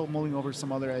 I'm still mulling over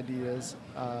some other ideas.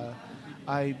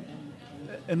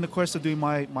 In the course of doing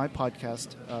my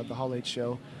podcast, the Hall H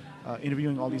Show,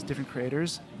 interviewing all these different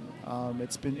creators,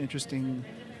 it's been interesting.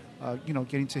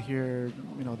 Getting to hear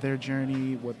their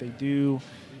journey, what they do,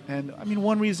 and I mean,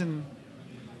 one reason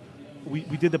we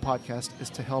did the podcast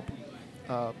is to help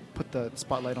put the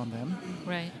spotlight on them.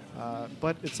 Right.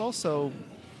 But it's also,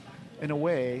 in a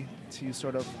way, to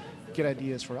sort of get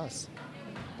ideas for us,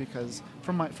 because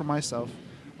for myself,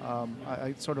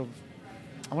 I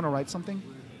want to write something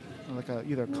like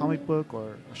either a comic book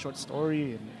or a short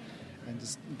story, and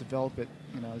just develop it,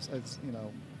 as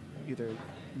either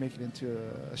make it into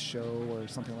a show or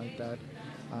something like that.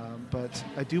 But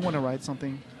I do want to write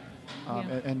something,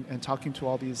 and talking to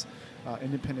all these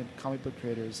independent comic book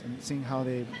creators and seeing how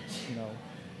they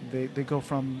go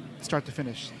from start to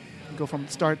finish, go from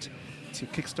start to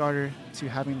Kickstarter to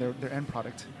having their end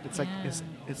product. It's like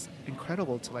it's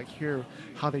incredible to hear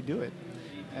how they do it,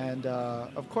 and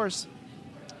of course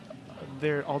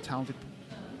they're all talented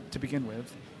to begin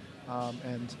with,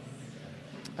 and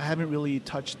I haven't really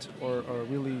touched or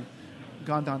really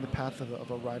gone down the path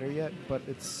of a writer yet, but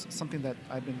it's something that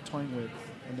I've been toying with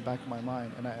in the back of my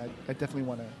mind, and I definitely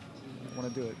want to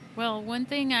do it. Well, one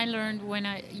thing I learned when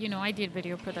I did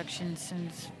video production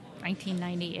since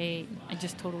 1998. I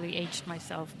just totally aged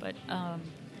myself, but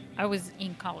I was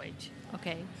in college,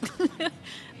 okay?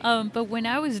 But when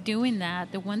I was doing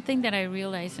that, the one thing that I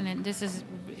realized, and this is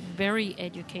very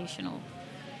educational,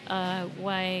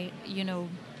 why,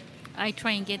 I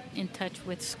try and get in touch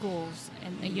with schools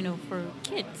and, for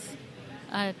kids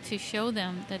to show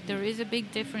them that there is a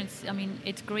big difference. I mean,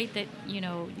 it's great that,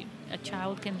 a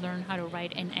child can learn how to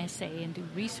write an essay and do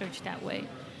research that way.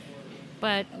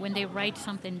 But when they write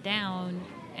something down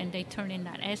and they turn in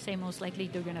that essay, most likely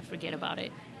they're going to forget about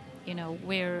it.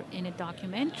 Where in a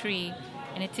documentary,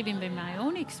 and it's even been my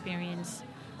own experience,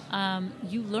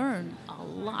 you learn a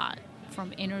lot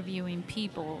from interviewing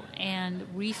people and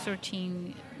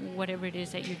researching whatever it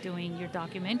is that you're doing your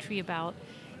documentary about,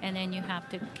 and then you have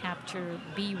to capture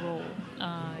B-roll,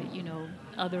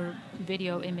 other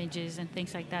video images and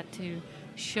things like that to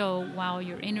show while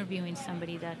you're interviewing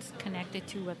somebody that's connected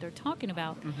to what they're talking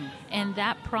about. Mm-hmm. And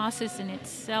that process in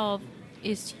itself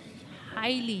is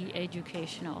highly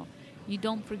educational. You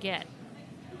don't forget.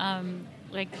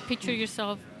 Picture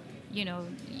yourself,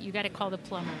 you got to call the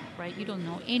plumber, right? You don't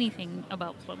know anything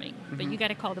about plumbing, but you got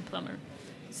to call the plumber.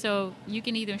 So you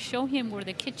can either show him where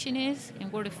the kitchen is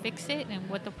and where to fix it and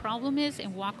what the problem is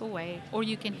and walk away, or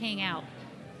you can hang out.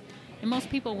 And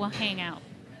most people will hang out.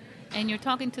 And you're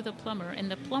talking to the plumber, and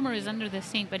the plumber is under the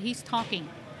sink, but he's talking,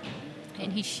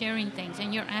 and he's sharing things,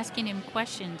 and you're asking him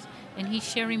questions, and he's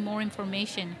sharing more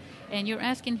information, and you're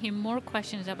asking him more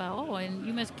questions about, and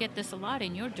you must get this a lot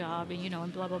in your job, and,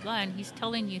 and blah, blah, blah, and he's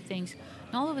telling you things.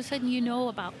 And all of a sudden,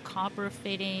 about copper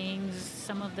fittings,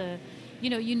 some of the,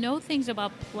 you know things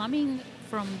about plumbing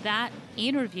from that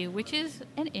interview, which is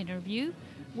an interview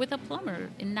with a plumber,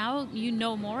 and now you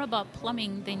know more about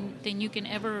plumbing than you can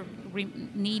ever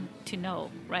need to know,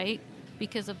 right?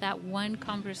 Because of that one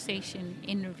conversation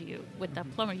interview with that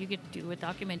plumber. You get to do a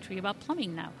documentary about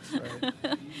plumbing now.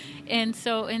 Right.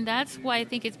 and that's why I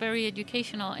think it's very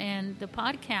educational. And the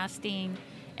podcasting,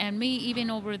 and me, even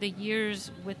over the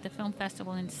years with the film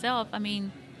festival itself, I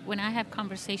mean, when I have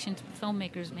conversations with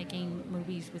filmmakers making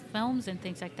movies with films and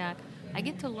things like that, I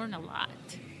get to learn a lot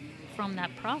from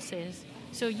that process.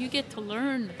 So you get to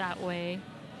learn that way.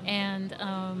 And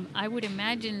I would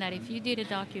imagine that if you did a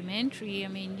documentary, I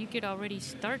mean, you could already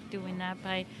start doing that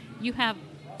by, you have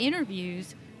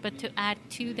interviews, but to add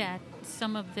to that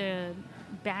some of the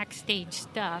backstage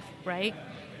stuff, right,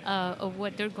 of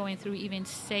what they're going through, even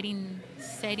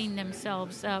setting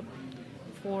themselves up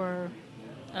for,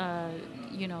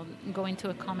 going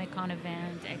to a Comic-Con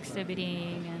event,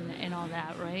 exhibiting, and all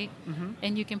that, right? Mm-hmm.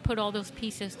 And you can put all those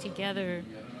pieces together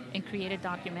and create a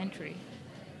documentary.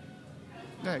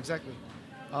 Yeah, exactly.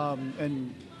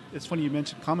 And it's funny you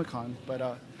mentioned Comic-Con, but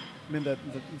I mean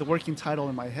the working title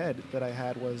in my head that I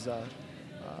had was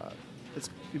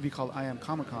it'd be called I Am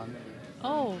Comic-Con.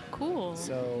 Oh, cool.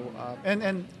 So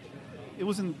and it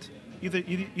wasn't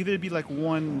either be like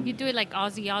one. You do it like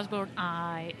Ozzy Osbourne.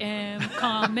 I am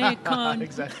Comic Con.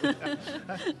 Exactly.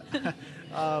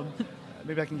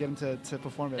 Maybe I can get him to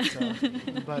perform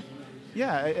it. But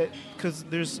yeah, because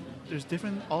there's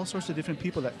all sorts of different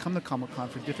people that come to Comic Con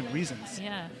for different reasons.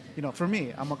 Yeah. For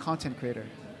me, I'm a content creator.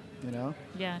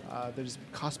 Yeah. There's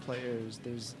cosplayers.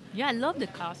 There's I love the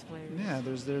cosplayers. Yeah,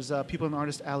 there's people in the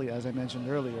artist alley, as I mentioned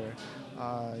earlier.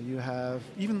 You have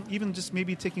even just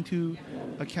maybe taking into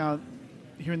account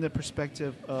hearing the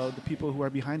perspective of the people who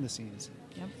are behind the scenes.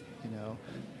 Yep.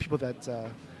 People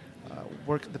that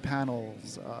work the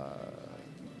panels.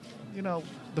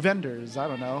 The vendors. I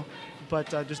don't know, but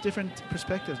there's different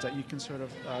perspectives that you can sort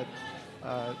of.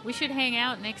 We should hang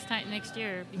out next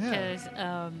year because.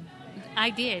 Yeah.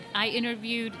 I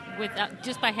interviewed with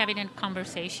just by having a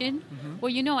conversation. Mm-hmm.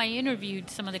 Well, I interviewed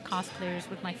some of the cosplayers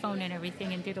with my phone and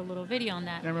everything and did a little video on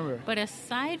that. I remember. But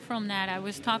aside from that, I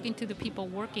was talking to the people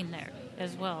working there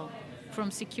as well,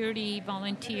 from security,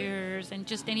 volunteers, and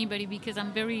just anybody, because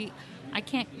I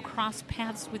can't cross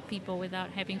paths with people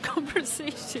without having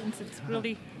conversations. It's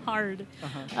really hard.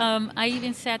 Uh-huh. I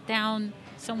even sat down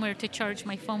somewhere to charge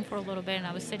my phone for a little bit, and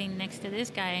I was sitting next to this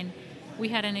guy, and we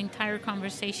had an entire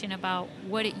conversation about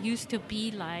what it used to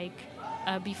be like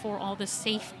before all the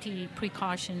safety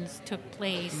precautions took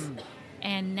place,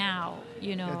 and now,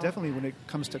 Yeah, definitely when it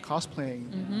comes to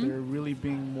cosplaying, they're really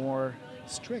being more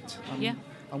strict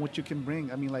on what you can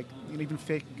bring. I mean, like even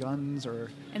fake guns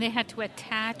or... And they had to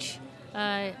attach...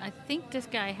 I think this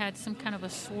guy had some kind of a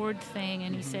sword thing,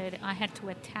 and he said, I had to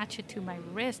attach it to my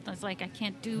wrist. I was like, I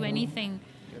can't do anything...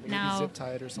 Now, zip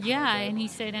tied or something. Yeah, like that. and he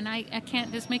said, and I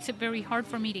can't. This makes it very hard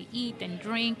for me to eat and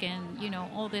drink and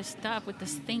all this stuff with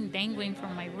this thing dangling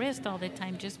from my wrist all the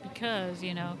time, just because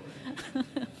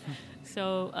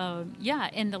So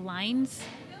and the lines,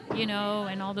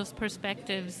 and all those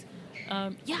perspectives.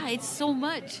 It's so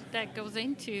much that goes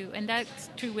into, and that's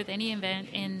true with any event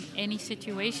in any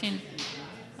situation.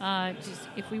 Just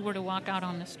if we were to walk out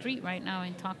on the street right now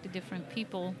and talk to different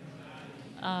people.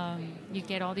 You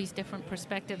get all these different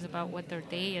perspectives about what their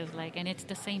day is like, and it's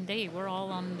the same day. We're all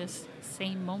on this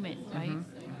same moment, right?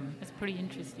 It's pretty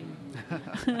interesting.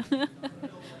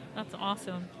 That's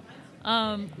awesome.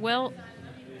 Well,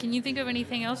 can you think of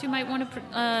anything else you might want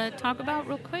to talk about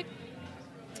real quick?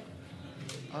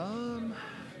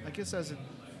 I guess as it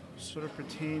sort of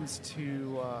pertains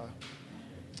to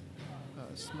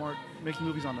making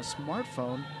movies on a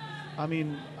smartphone, I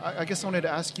mean, I guess I wanted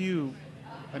to ask you,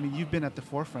 I mean, you've been at the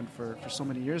forefront for so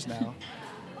many years now.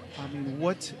 I mean,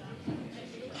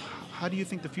 how do you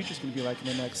think the future's going to be like in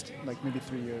the next, maybe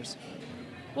 3 years?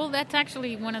 Well, that's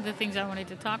actually one of the things I wanted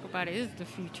to talk about is the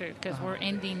future, because we're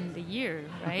ending the year,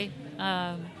 right?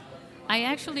 I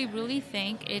actually really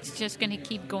think it's just going to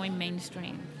keep going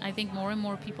mainstream. I think more and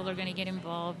more people are going to get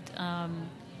involved.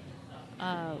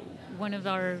 One of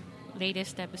our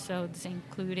latest episodes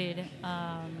included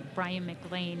Brian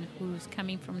McLean, who's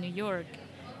coming from New York,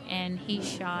 and he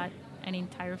shot an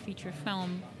entire feature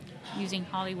film using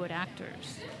Hollywood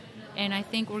actors. And I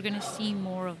think we're going to see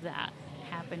more of that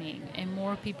happening and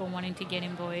more people wanting to get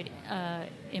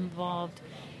involved.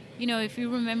 If you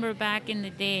remember back in the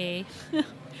day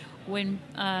when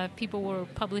people were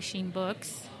publishing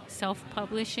books,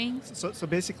 self-publishing. So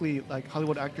basically,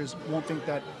 Hollywood actors won't think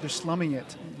that they're slumming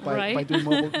it by Right?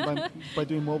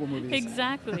 doing mobile movies.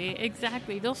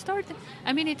 Exactly. They'll start.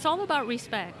 It's all about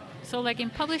respect. So, in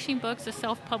publishing books, the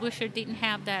self-publisher didn't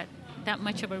have that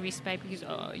much of a respect because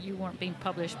you weren't being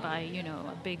published by a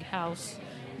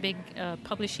big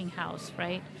publishing house,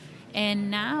 right? And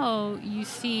now you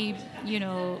see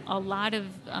a lot of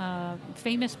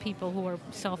famous people who are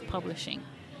self-publishing.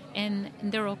 And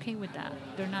they're okay with that.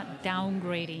 They're not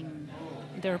downgrading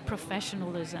their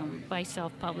professionalism by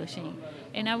self-publishing.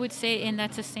 And I would say, and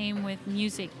that's the same with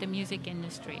music, the music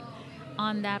industry.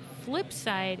 On that flip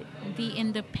side, the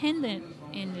independent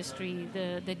industry,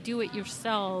 the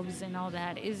do-it-yourselves and all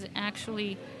that is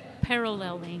actually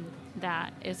paralleling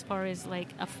that as far as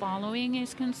a following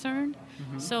is concerned.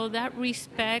 Mm-hmm. So that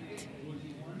respect,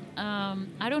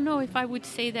 I don't know if I would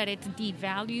say that it's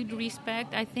devalued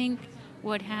respect. I think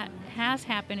what has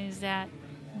happened is that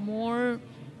more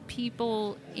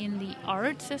people in the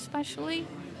arts especially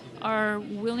are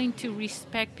willing to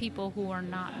respect people who are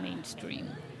not mainstream.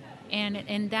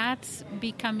 And that's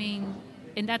becoming,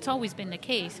 and that's always been the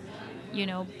case,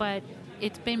 but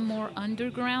it's been more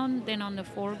underground than on the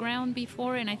foreground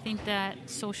before, and I think that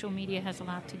social media has a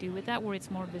lot to do with that, where it's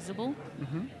more visible.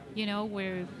 Mm-hmm.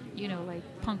 Where, like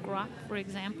punk rock, for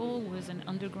example, was an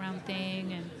underground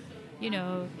thing,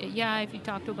 if you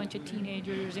talk to a bunch of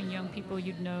teenagers and young people,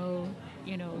 you'd know,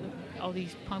 all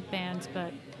these punk bands,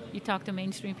 but you talk to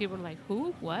mainstream people like,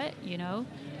 who, what,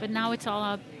 but now it's all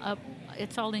up,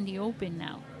 it's all in the open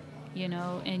now,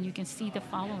 and you can see the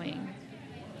following,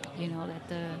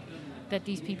 that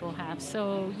these people have.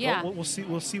 So yeah, we'll see.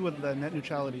 We'll see with the net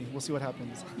neutrality. We'll see what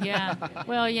happens. Yeah.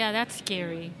 Well, yeah, that's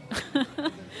scary.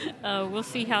 We'll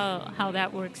see how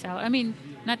that works out. I mean,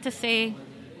 not to say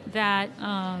that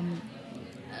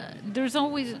there's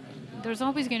always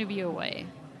going to be a way.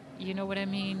 You know what I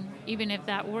mean? Even if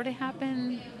that were to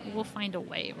happen, we'll find a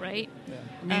way, right? Yeah.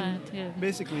 I mean,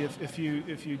 basically, if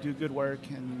you do good work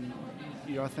and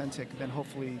you're authentic, then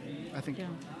hopefully, I think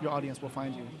your audience will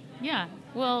find you. Yeah.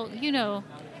 Well,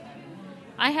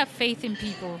 I have faith in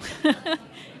people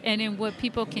and in what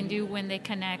people can do when they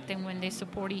connect and when they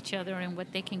support each other and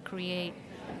what they can create.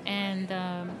 And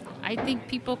I think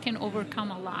people can overcome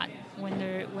a lot when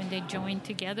they join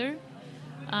together.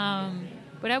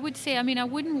 But I would say, I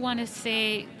wouldn't want to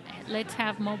say, let's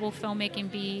have mobile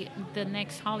filmmaking be the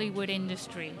next Hollywood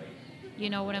industry. You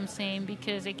know what I'm saying?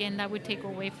 Because, again, that would take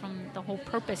away from the whole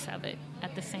purpose of it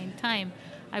at the same time.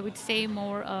 I would say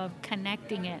more of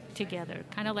connecting it together,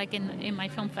 kind of like in my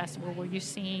film festival where you're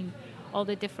seeing all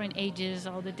the different ages,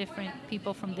 all the different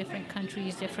people from different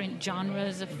countries, different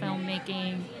genres of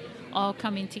filmmaking, all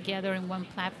coming together in one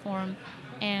platform.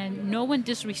 And no one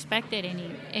disrespected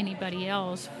anybody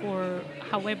else for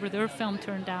however their film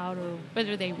turned out, or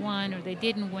whether they won or they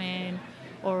didn't win,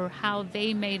 or how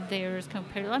they made theirs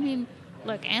compared.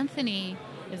 Look, Anthony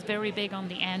is very big on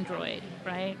the Android,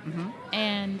 right? Mm-hmm.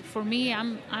 And for me,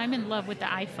 I'm in love with the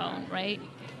iPhone, right?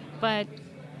 But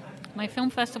my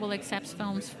film festival accepts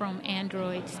films from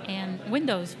Androids and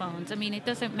Windows phones. It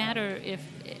doesn't matter if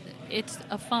it's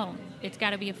a phone. It's got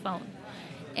to be a phone.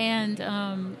 And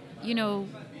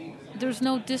there's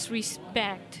no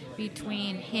disrespect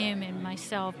between him and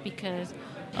myself because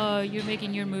you're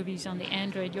making your movies on the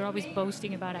Android. You're always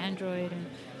boasting about Android and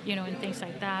things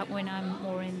like that when I'm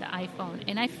more in the iPhone.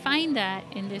 And I find that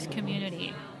in this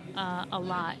community a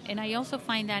lot. And I also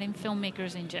find that in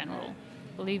filmmakers in general,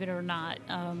 believe it or not.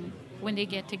 When they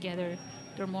get together,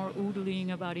 they're more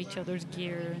oodling about each other's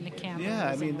gear and the cameras.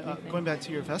 Yeah, going back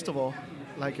to your festival,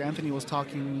 like Anthony was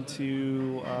talking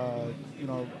to,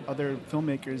 other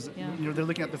filmmakers. Yeah. They're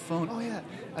looking at the phone. Oh yeah,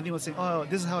 Anthony was saying, "Oh,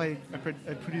 this is how I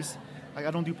produce. I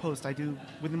don't do post. I do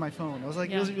within my phone." I was like,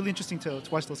 It was really interesting to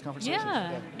watch those conversations.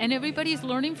 Yeah, and everybody's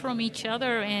learning from each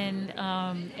other, and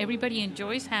everybody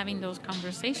enjoys having those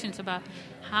conversations about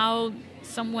how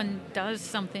someone does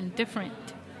something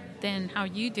different than how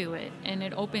you do it, and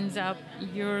it opens up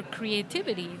your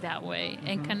creativity that way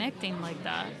and connecting like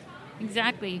that.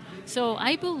 Exactly. So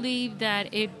I believe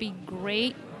that it'd be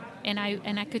great, and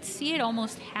I could see it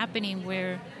almost happening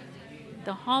where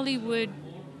the Hollywood,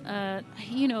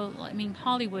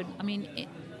 Hollywood,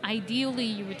 ideally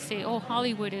you would say, oh,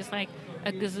 Hollywood is like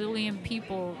a gazillion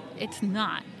people. It's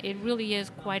not. It really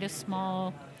is quite a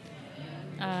small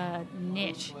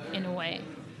niche in a way.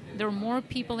 There are more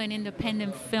people in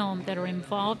independent film that are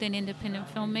involved in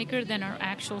independent filmmaker than are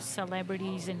actual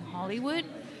celebrities in Hollywood.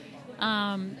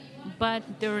 But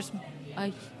there's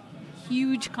a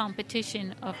huge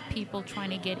competition of people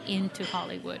trying to get into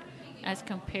Hollywood as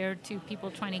compared to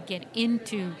people trying to get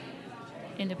into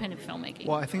independent filmmaking.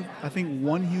 Well, I think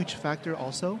one huge factor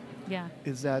also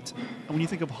is that when you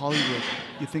think of Hollywood,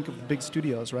 you think of the big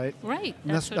studios, right? Right.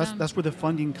 That's where the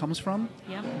funding comes from.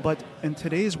 Yeah. But in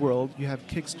today's world, you have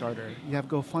Kickstarter, you have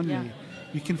GoFundMe. Yeah.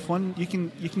 You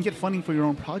can get funding for your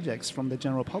own projects from the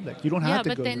general public. You don't have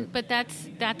to go. But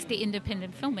that's the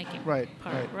independent filmmaking part,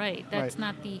 right? That's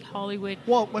not the Hollywood.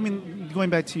 Well, going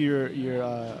back to your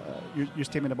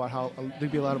statement about how there'd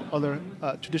be a lot of other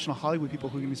traditional Hollywood people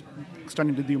who are going to be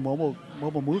starting to do mobile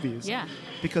movies. Yeah.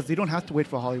 Because they don't have to wait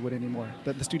for Hollywood anymore.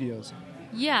 The studios.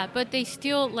 Yeah, but they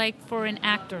still, like for an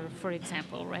actor, for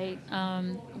example, right?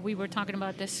 We were talking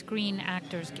about the Screen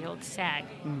Actors Guild, SAG,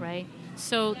 right?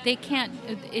 So they can't,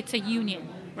 it's a union,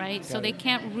 right? So they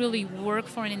can't really work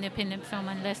for an independent film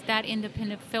unless that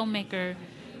independent filmmaker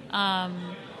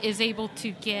is able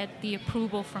to get the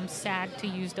approval from SAG to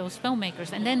use those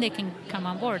filmmakers, and then they can come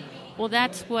on board. Well,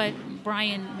 that's what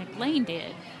Brian McLean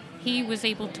did. He was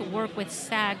able to work with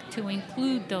SAG to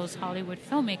include those Hollywood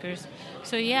filmmakers.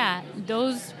 So yeah,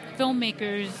 those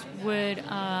filmmakers would,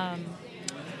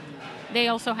 they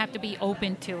also have to be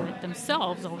open to it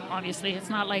themselves. Obviously, it's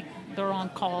not like they're on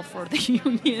call for the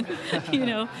union,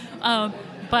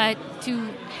 but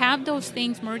to have those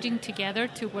things merging together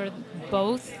to where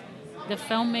both the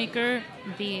filmmaker,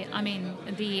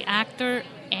 the actor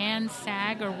and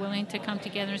SAG are willing to come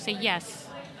together and say, yes,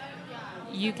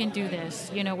 you can do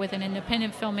this, with an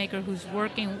independent filmmaker who's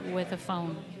working with a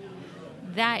phone.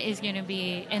 That is going to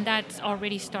be, and that's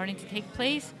already starting to take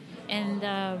place, and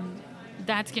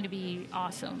that's going to be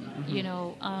awesome,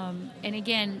 and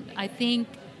again, I think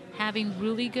having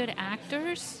really good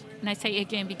actors, and I say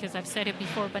again because I've said it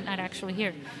before but not actually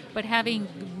here, but having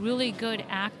really good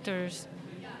actors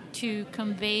to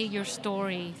convey your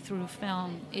story through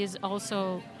film is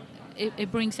also,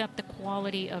 it brings up the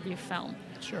quality of your film.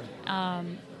 Sure.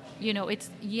 It's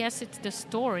the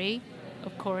story,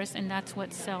 of course, and that's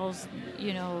what sells,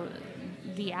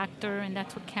 the actor, and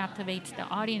that's what captivates the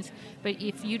audience. But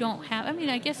if you don't have,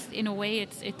 I guess in a way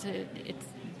it's the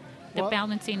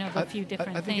balancing of a few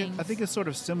different things. I think it's sort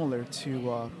of similar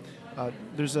to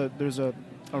there's a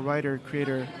writer,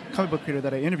 creator, comic book creator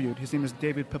that I interviewed. His name is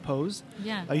David Pepose.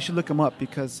 Yeah. You should look him up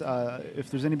because if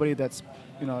there's anybody that's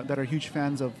that are huge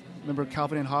fans of, remember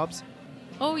Calvin and Hobbes?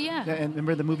 Oh yeah. And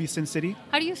remember the movie Sin City?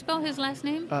 How do you spell his last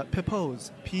name?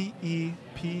 Pepose,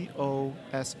 Pepose.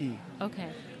 Okay.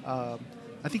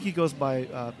 I think he goes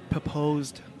by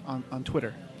Peposed on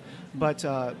Twitter, but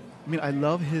I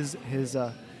love his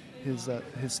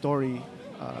story.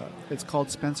 It's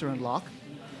called Spencer and Locke.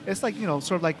 It's like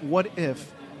sort of like what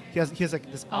if he has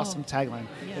like this awesome tagline.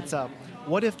 Yeah. It's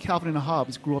what if Calvin and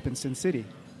Hobbes grew up in Sin City?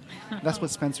 That's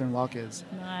what Spencer and Locke is.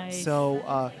 Nice. So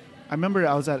I remember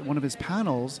I was at one of his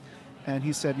panels, and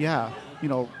he said, "Yeah,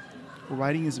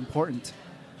 writing is important,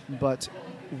 but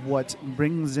what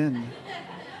brings in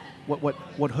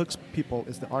what hooks people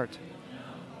is the art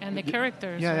and the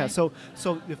characters." Yeah, right? yeah.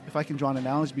 So if I can draw an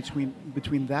analogy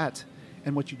between that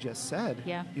and what you just said,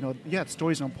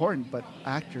 stories are important, but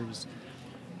actors,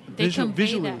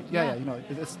 visually,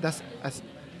 that, that's as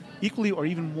equally or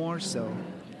even more so,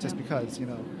 just because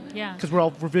Yeah. because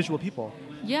we're visual people.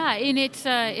 Yeah, and it's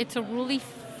a really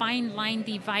fine line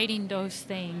dividing those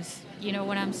things. You know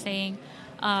what I'm saying?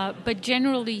 But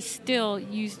generally, still,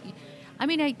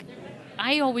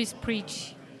 I always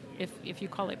preach, if you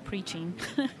call it preaching,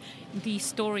 the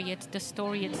story. It's the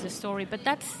story. It's the story. But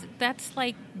that's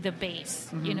like the base.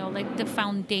 Mm-hmm. Like the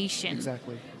foundation.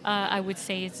 Exactly. I would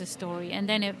say it's the story, and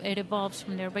then it evolves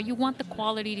from there. But you want the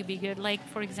quality to be good. Like,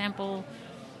 for example,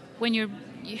 when you're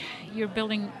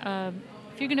building.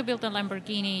 If you're going to build a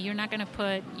Lamborghini, you're not going to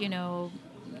put,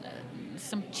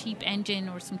 some cheap engine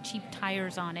or some cheap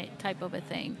tires on it type of a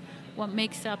thing. What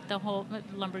makes up the whole...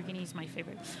 Lamborghini is my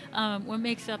favorite. What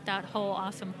makes up that whole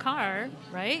awesome car,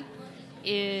 right,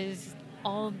 is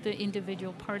all the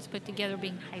individual parts put together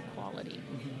being high quality,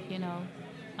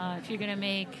 If you're going to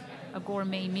make a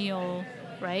gourmet meal,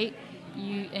 right,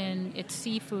 and it's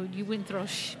seafood, you wouldn't throw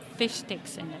fish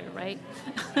sticks in there, right?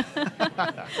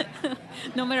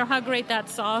 No matter how great that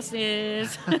sauce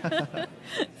is.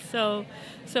 So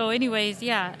anyways,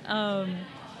 yeah.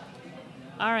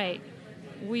 All right.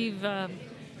 We've, I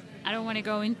don't want to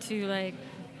go into like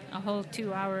a whole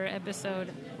 2-hour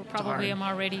episode. I'm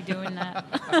already doing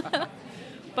that.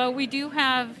 But we do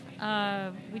have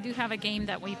a game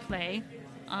that we play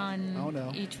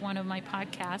on each one of my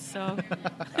podcasts. So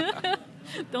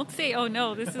don't say, "Oh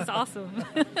no, this is awesome."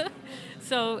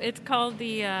 So it's called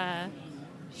the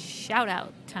shout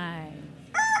out time.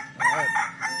 All right.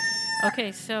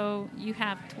 Okay, so you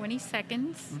have 20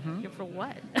 seconds. Mm-hmm. For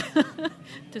what?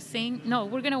 To sing? No,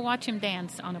 we're gonna watch him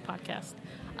dance on a podcast.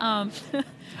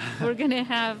 We're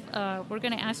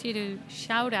gonna ask you to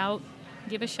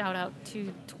give a shout out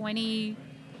to 20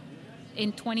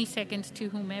 seconds to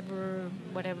whomever,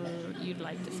 whatever you'd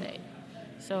like to say.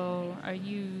 So do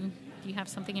you have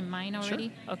something in mind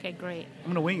already? Sure. Okay, great. I'm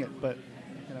going to wing it, but...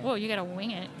 Whoa, you got to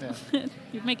wing it. Yeah.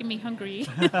 You're making me hungry.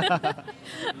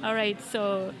 All right,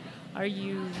 so are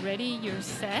you ready? You're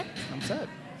set? I'm set.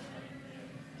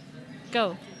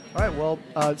 Go. All right, well,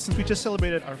 since we just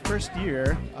celebrated our first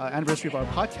year anniversary of our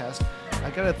podcast, I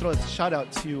got to throw a shout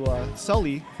out to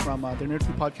Sully from the Nerd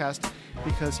Food Podcast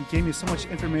because he gave me so much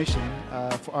information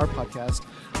for our podcast.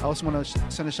 I also want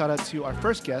to send a shout out to our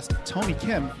first guest, Tony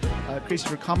Kim, Crazy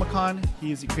for Comic-Con.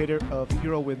 He is the creator of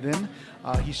Hero Within.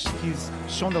 He's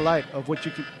shown the light of what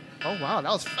you can... Oh, wow,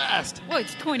 that was fast. Well,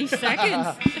 it's 20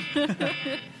 seconds.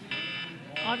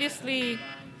 Obviously,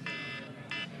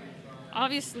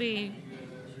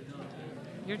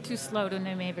 you're too slow to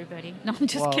name everybody. No, I'm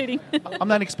just kidding. I'm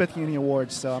not expecting any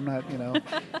awards, so I'm not,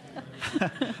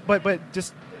 But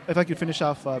just, if I could finish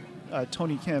off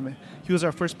Tony Kim, he was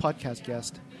our first podcast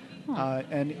guest.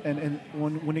 And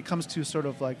when it comes to sort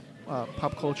of like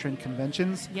pop culture and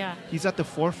conventions, he's at the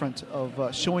forefront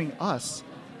of showing us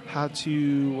how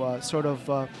to sort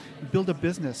of build a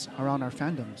business around our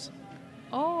fandoms.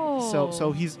 Oh.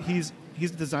 So he's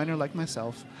he's a designer like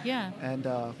myself. Yeah. And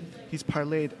he's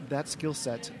parlayed that skill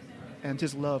set and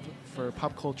his love for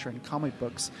pop culture and comic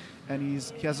books. And he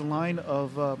has a line of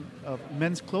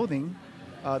men's clothing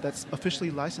that's officially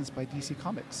licensed by DC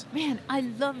Comics. Man, I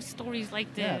love stories like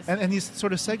this. Yeah. And he's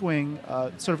sort of segueing,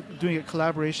 sort of doing a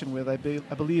collaboration with, I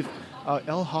believe,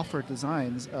 Elle Hoffer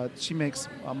Designs. She makes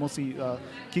mostly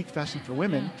geek fashion for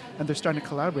women, and they're starting to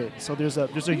collaborate. So there's a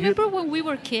Remember when we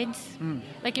were kids?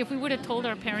 Like if we would have told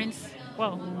our parents,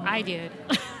 well, I did,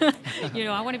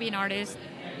 I want to be an artist.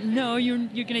 No, you're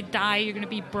going to die. You're going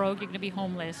to be broke. You're going to be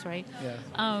homeless, right?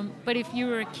 Yeah. But if you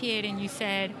were a kid and you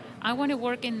said, I want to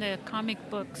work in the comic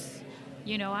books,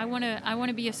 I want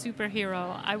to be a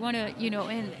superhero. I want to,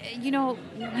 and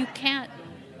you can't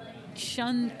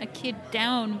shun a kid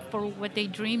down for what they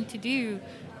dream to do.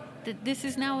 This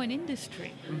is now an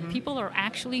industry. Mm-hmm. People are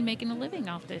actually making a living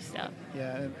off this stuff.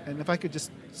 Yeah, and if I could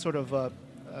just sort of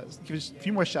give a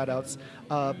few more shout-outs.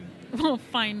 Well,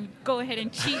 fine. Go ahead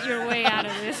and cheat your way out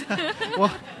of this.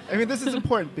 Well, I mean, this is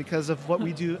important because of what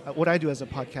we do, what I do as a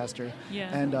podcaster.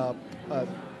 Yeah. And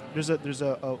there's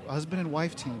a husband and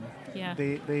wife team. Yeah.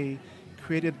 They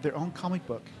created their own comic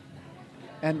book.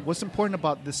 And what's important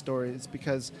about this story is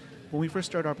because when we first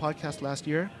started our podcast last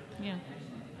year, Yeah.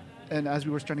 and as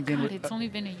we were starting to gain, God, it's only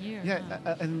been a year. yeah,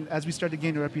 Huh? and as we started to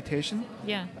gain a reputation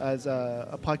Yeah. as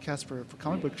a podcast for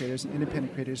comic book creators and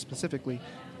independent creators specifically,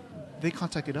 they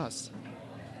contacted us.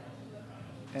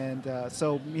 And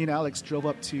so me and Alex drove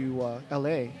up to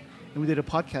L.A. and we did a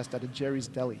podcast at a Jerry's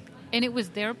Deli. And it was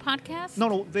their podcast?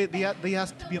 No, they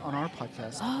asked to be on our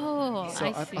podcast. Oh, So I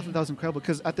I see. thought that was incredible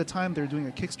because at the time they were doing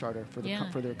a Kickstarter for Yeah.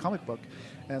 for their comic book,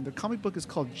 and their comic book is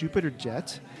called Jupiter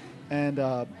Jet, and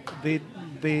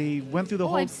they went through the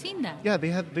whole. I've seen that. Yeah,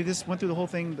 they just went through the whole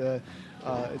thing.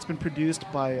 It's been produced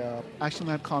by Action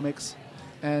Lab Comics,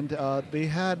 and they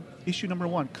had issue number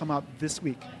 1 come out this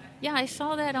week. Yeah, I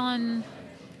saw that on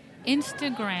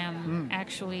Instagram,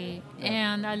 actually. Yeah.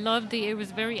 And I loved it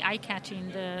was very eye-catching,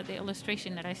 the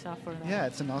illustration that I saw for that. Yeah,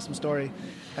 it's an awesome story,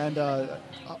 and I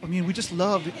mean, we just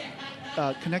love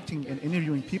connecting and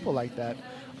interviewing people like that.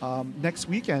 Next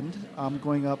weekend, I'm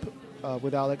going up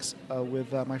with Alex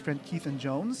with my friend Keithan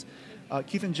Jones.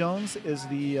 Keithan Jones is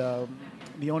the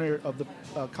owner of the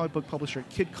comic book publisher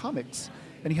Kid Comics,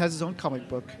 and he has his own comic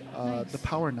book, Nice. The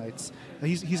Power Knights.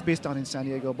 He's based down in San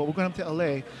Diego, but we're going up to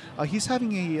LA. He's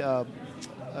having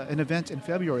an event in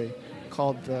February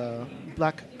called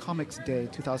Black Comics Day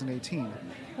 2018.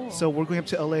 Cool. So we're going up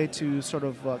to LA to sort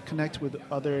of connect with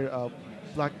other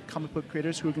Black comic book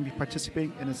creators who are going to be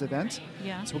participating in this event.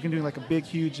 Yeah. So we're going to do like a big,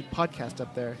 huge podcast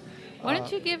up there. Why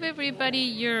don't you give everybody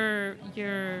your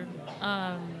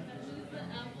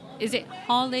is it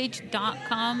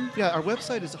hallage.com? Yeah, our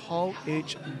website is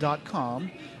hallh.com,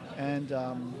 and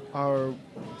our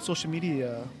social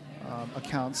media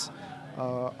accounts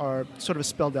are sort of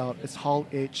spelled out. It's hallh,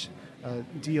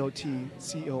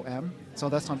 DOTCOM. So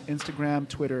that's on Instagram,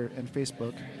 Twitter, and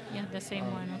Facebook. Yeah, the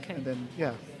same one. Okay.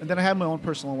 And then I have my own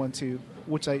personal one too,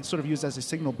 which I sort of use as a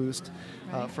signal boost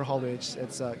Right. for Hall H.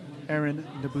 It's Aaron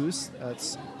Nabus.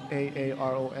 It's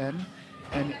AARON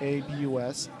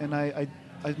NABUS, and I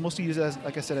mostly use it as,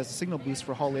 like I said, as a signal boost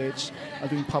for Hall H,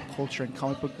 doing pop culture and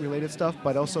comic book related stuff,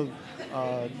 but also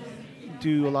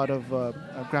do a lot of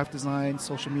graphic design,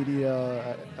 social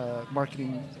media,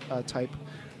 marketing type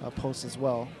posts as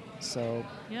well. So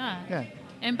Yeah.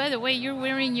 And by the way, you're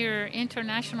wearing your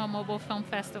International Mobile Film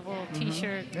Festival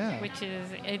T-shirt, Yeah. which is,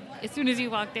 as soon as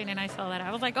you walked in and I saw that,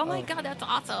 I was like, oh my God, that's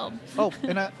awesome. Oh,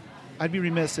 and I'd be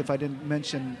remiss if I didn't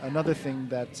mention another thing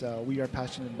that we are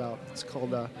passionate about. It's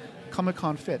called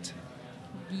Comic-Con Fit.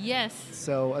 Yes.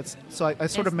 So I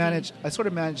sort of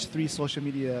SD. manage 3 social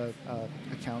media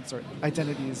accounts or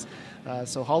identities.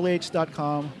 So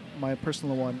hallh.com, my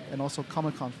personal one, and also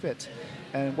Comic-Con Fit.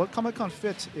 And what Comic-Con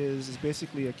Fit is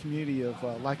basically a community of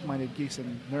like-minded geeks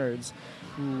and nerds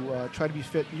who try to be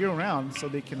fit year-round so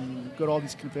they can go to all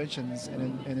these conventions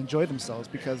and enjoy themselves.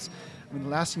 Because I mean, the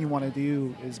last thing you want to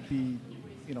do is be,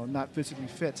 not physically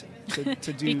fit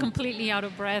to do. Be completely out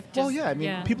of breath. Well, yeah. I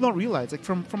mean, people don't realize. Like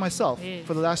for myself, It is.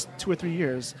 for the last 2 or 3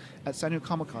 years at San Diego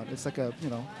Comic-Con, it's like a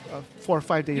 4 or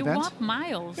 5 day You event. walk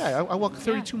miles. Yeah, I walk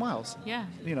 32 miles. Yeah.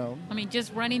 I mean,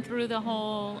 just running through the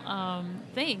whole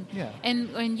thing. Yeah.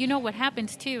 And you know what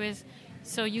happens too is,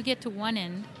 so you get to one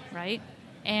end, right?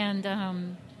 And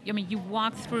you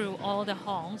walk through all the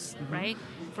halls, right?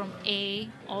 From A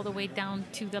all the way down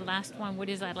to the last one. What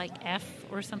is that, like F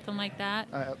or something like that?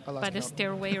 I lost By the count.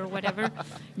 stairway or whatever.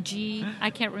 G,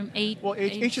 I can't remember. Well,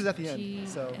 H is at the end, G,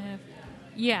 so- F.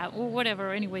 Yeah, well,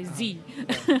 whatever. Anyway, Z.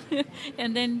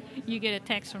 And then you get a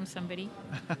text from somebody,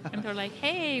 and they're like,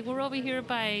 "Hey, we're over here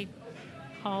by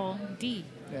Hall D."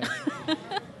 Yeah.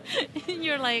 And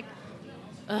you're like,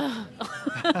 ugh.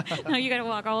 Now you got to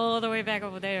walk all the way back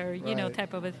over there, Right.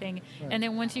 type of a thing. Right. And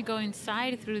then once you go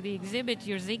inside through the exhibit,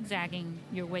 you're zigzagging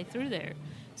your way through there.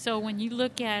 So when you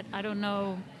look at, I don't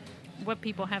know what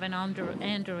people have in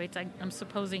Androids, I'm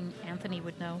supposing Anthony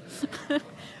would know,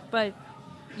 but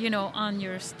on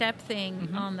your step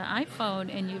thing on the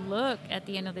iPhone, and you look at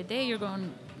the end of the day, you're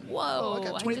going, whoa, I got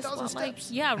I just 20,000 want,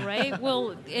 steps. yeah, right.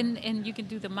 Well, and you can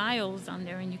do the miles on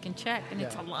there, and you can check, and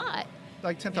it's a Yeah. lot.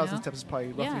 Like 10,000 You know? steps is probably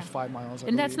roughly Yeah. 5 miles. I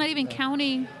And that's believe. not even Yeah.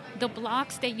 counting the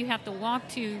blocks that you have to walk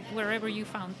to wherever you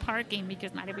found parking,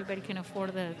 because not everybody can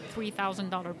afford the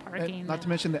 $3,000 parking. And not to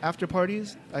mention the after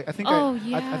parties. I think Oh, I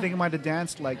yeah. think I might have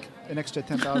danced like an extra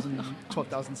 10,000,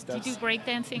 12,000 Do steps. you do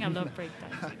breakdancing? I love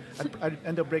breakdancing. I'd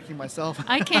end up breaking myself.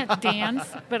 I can't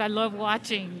dance, but I love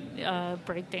watching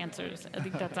breakdancers. I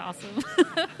think that's awesome.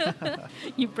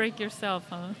 You break yourself,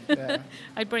 huh? Yeah.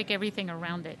 I break everything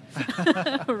around it,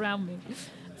 around me.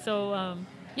 So,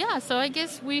 so I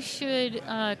guess we should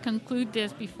conclude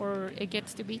this before it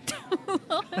gets to be too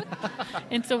long.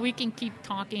 And so we can keep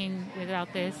talking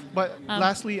without this. But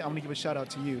lastly, I'm going to give a shout out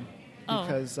to you Oh.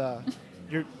 because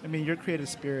your creative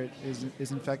spirit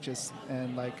is infectious,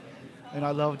 and I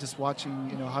love just watching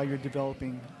how you're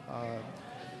developing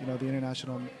the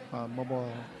International Mobile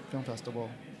Film Festival,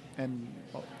 and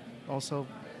also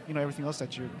everything else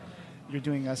that you're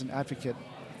doing as an advocate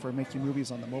for making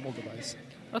movies on the mobile device.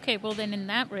 Okay, well then in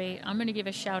that rate, I'm going to give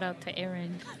a shout out to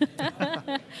Aaron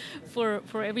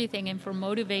for everything, and for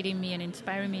motivating me and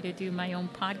inspiring me to do my own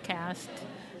podcast,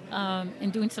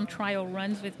 and doing some trial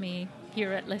runs with me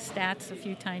here at Lestats a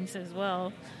few times as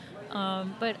well.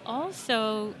 But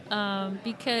also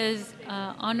because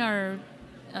on our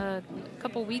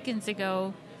couple weekends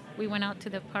ago, we went out to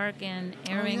the park and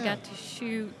Aaron yeah. got to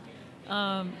shoot.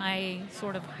 I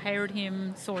sort of hired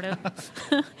him, sort of,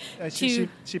 She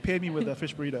paid me with a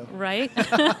fish burrito. right?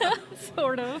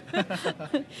 Sort of.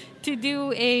 To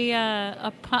do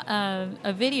a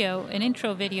video, an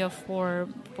intro video for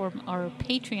our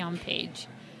Patreon page.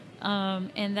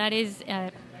 And that is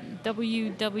at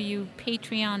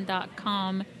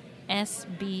www.patreon.com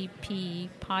SBP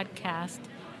podcast.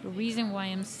 The reason why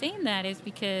I'm saying that is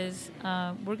because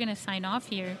we're going to sign off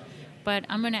here, but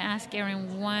I'm going to ask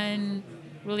Aaron one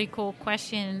really cool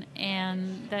question,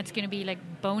 and that's going to be like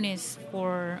bonus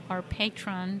for our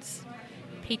patrons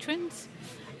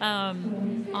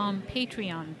on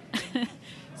Patreon.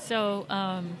 So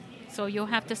you'll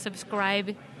have to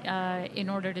subscribe in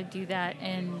order to do that,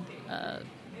 and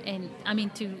I mean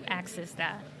to access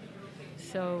that.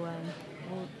 So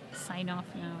we'll sign off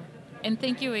now. And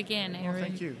thank you again, Aaron. Well,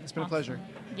 thank you. It's been a pleasure.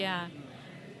 Yeah.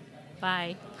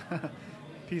 Bye.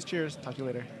 Peace. Cheers. Talk to you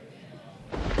later.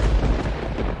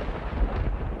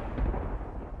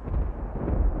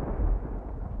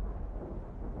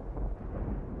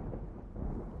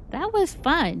 That was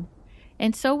fun.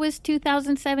 And so was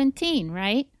 2017,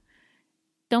 right?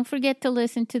 Don't forget to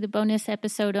listen to the bonus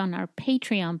episode on our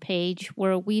Patreon page,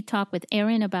 where we talk with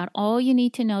Aaron about all you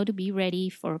need to know to be ready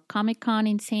for Comic-Con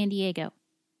in San Diego.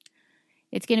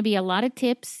 It's going to be a lot of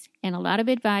tips and a lot of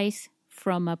advice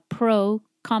from a pro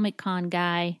Comic-Con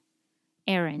guy,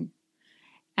 Aaron.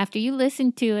 After you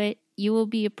listen to it, you will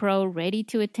be a pro ready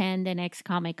to attend the next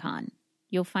Comic-Con.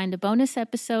 You'll find the bonus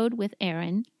episode with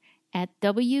Aaron at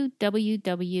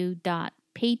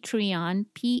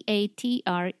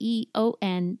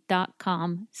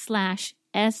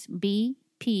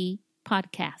www.patreon.com/SBP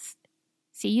podcast.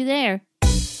 See you there.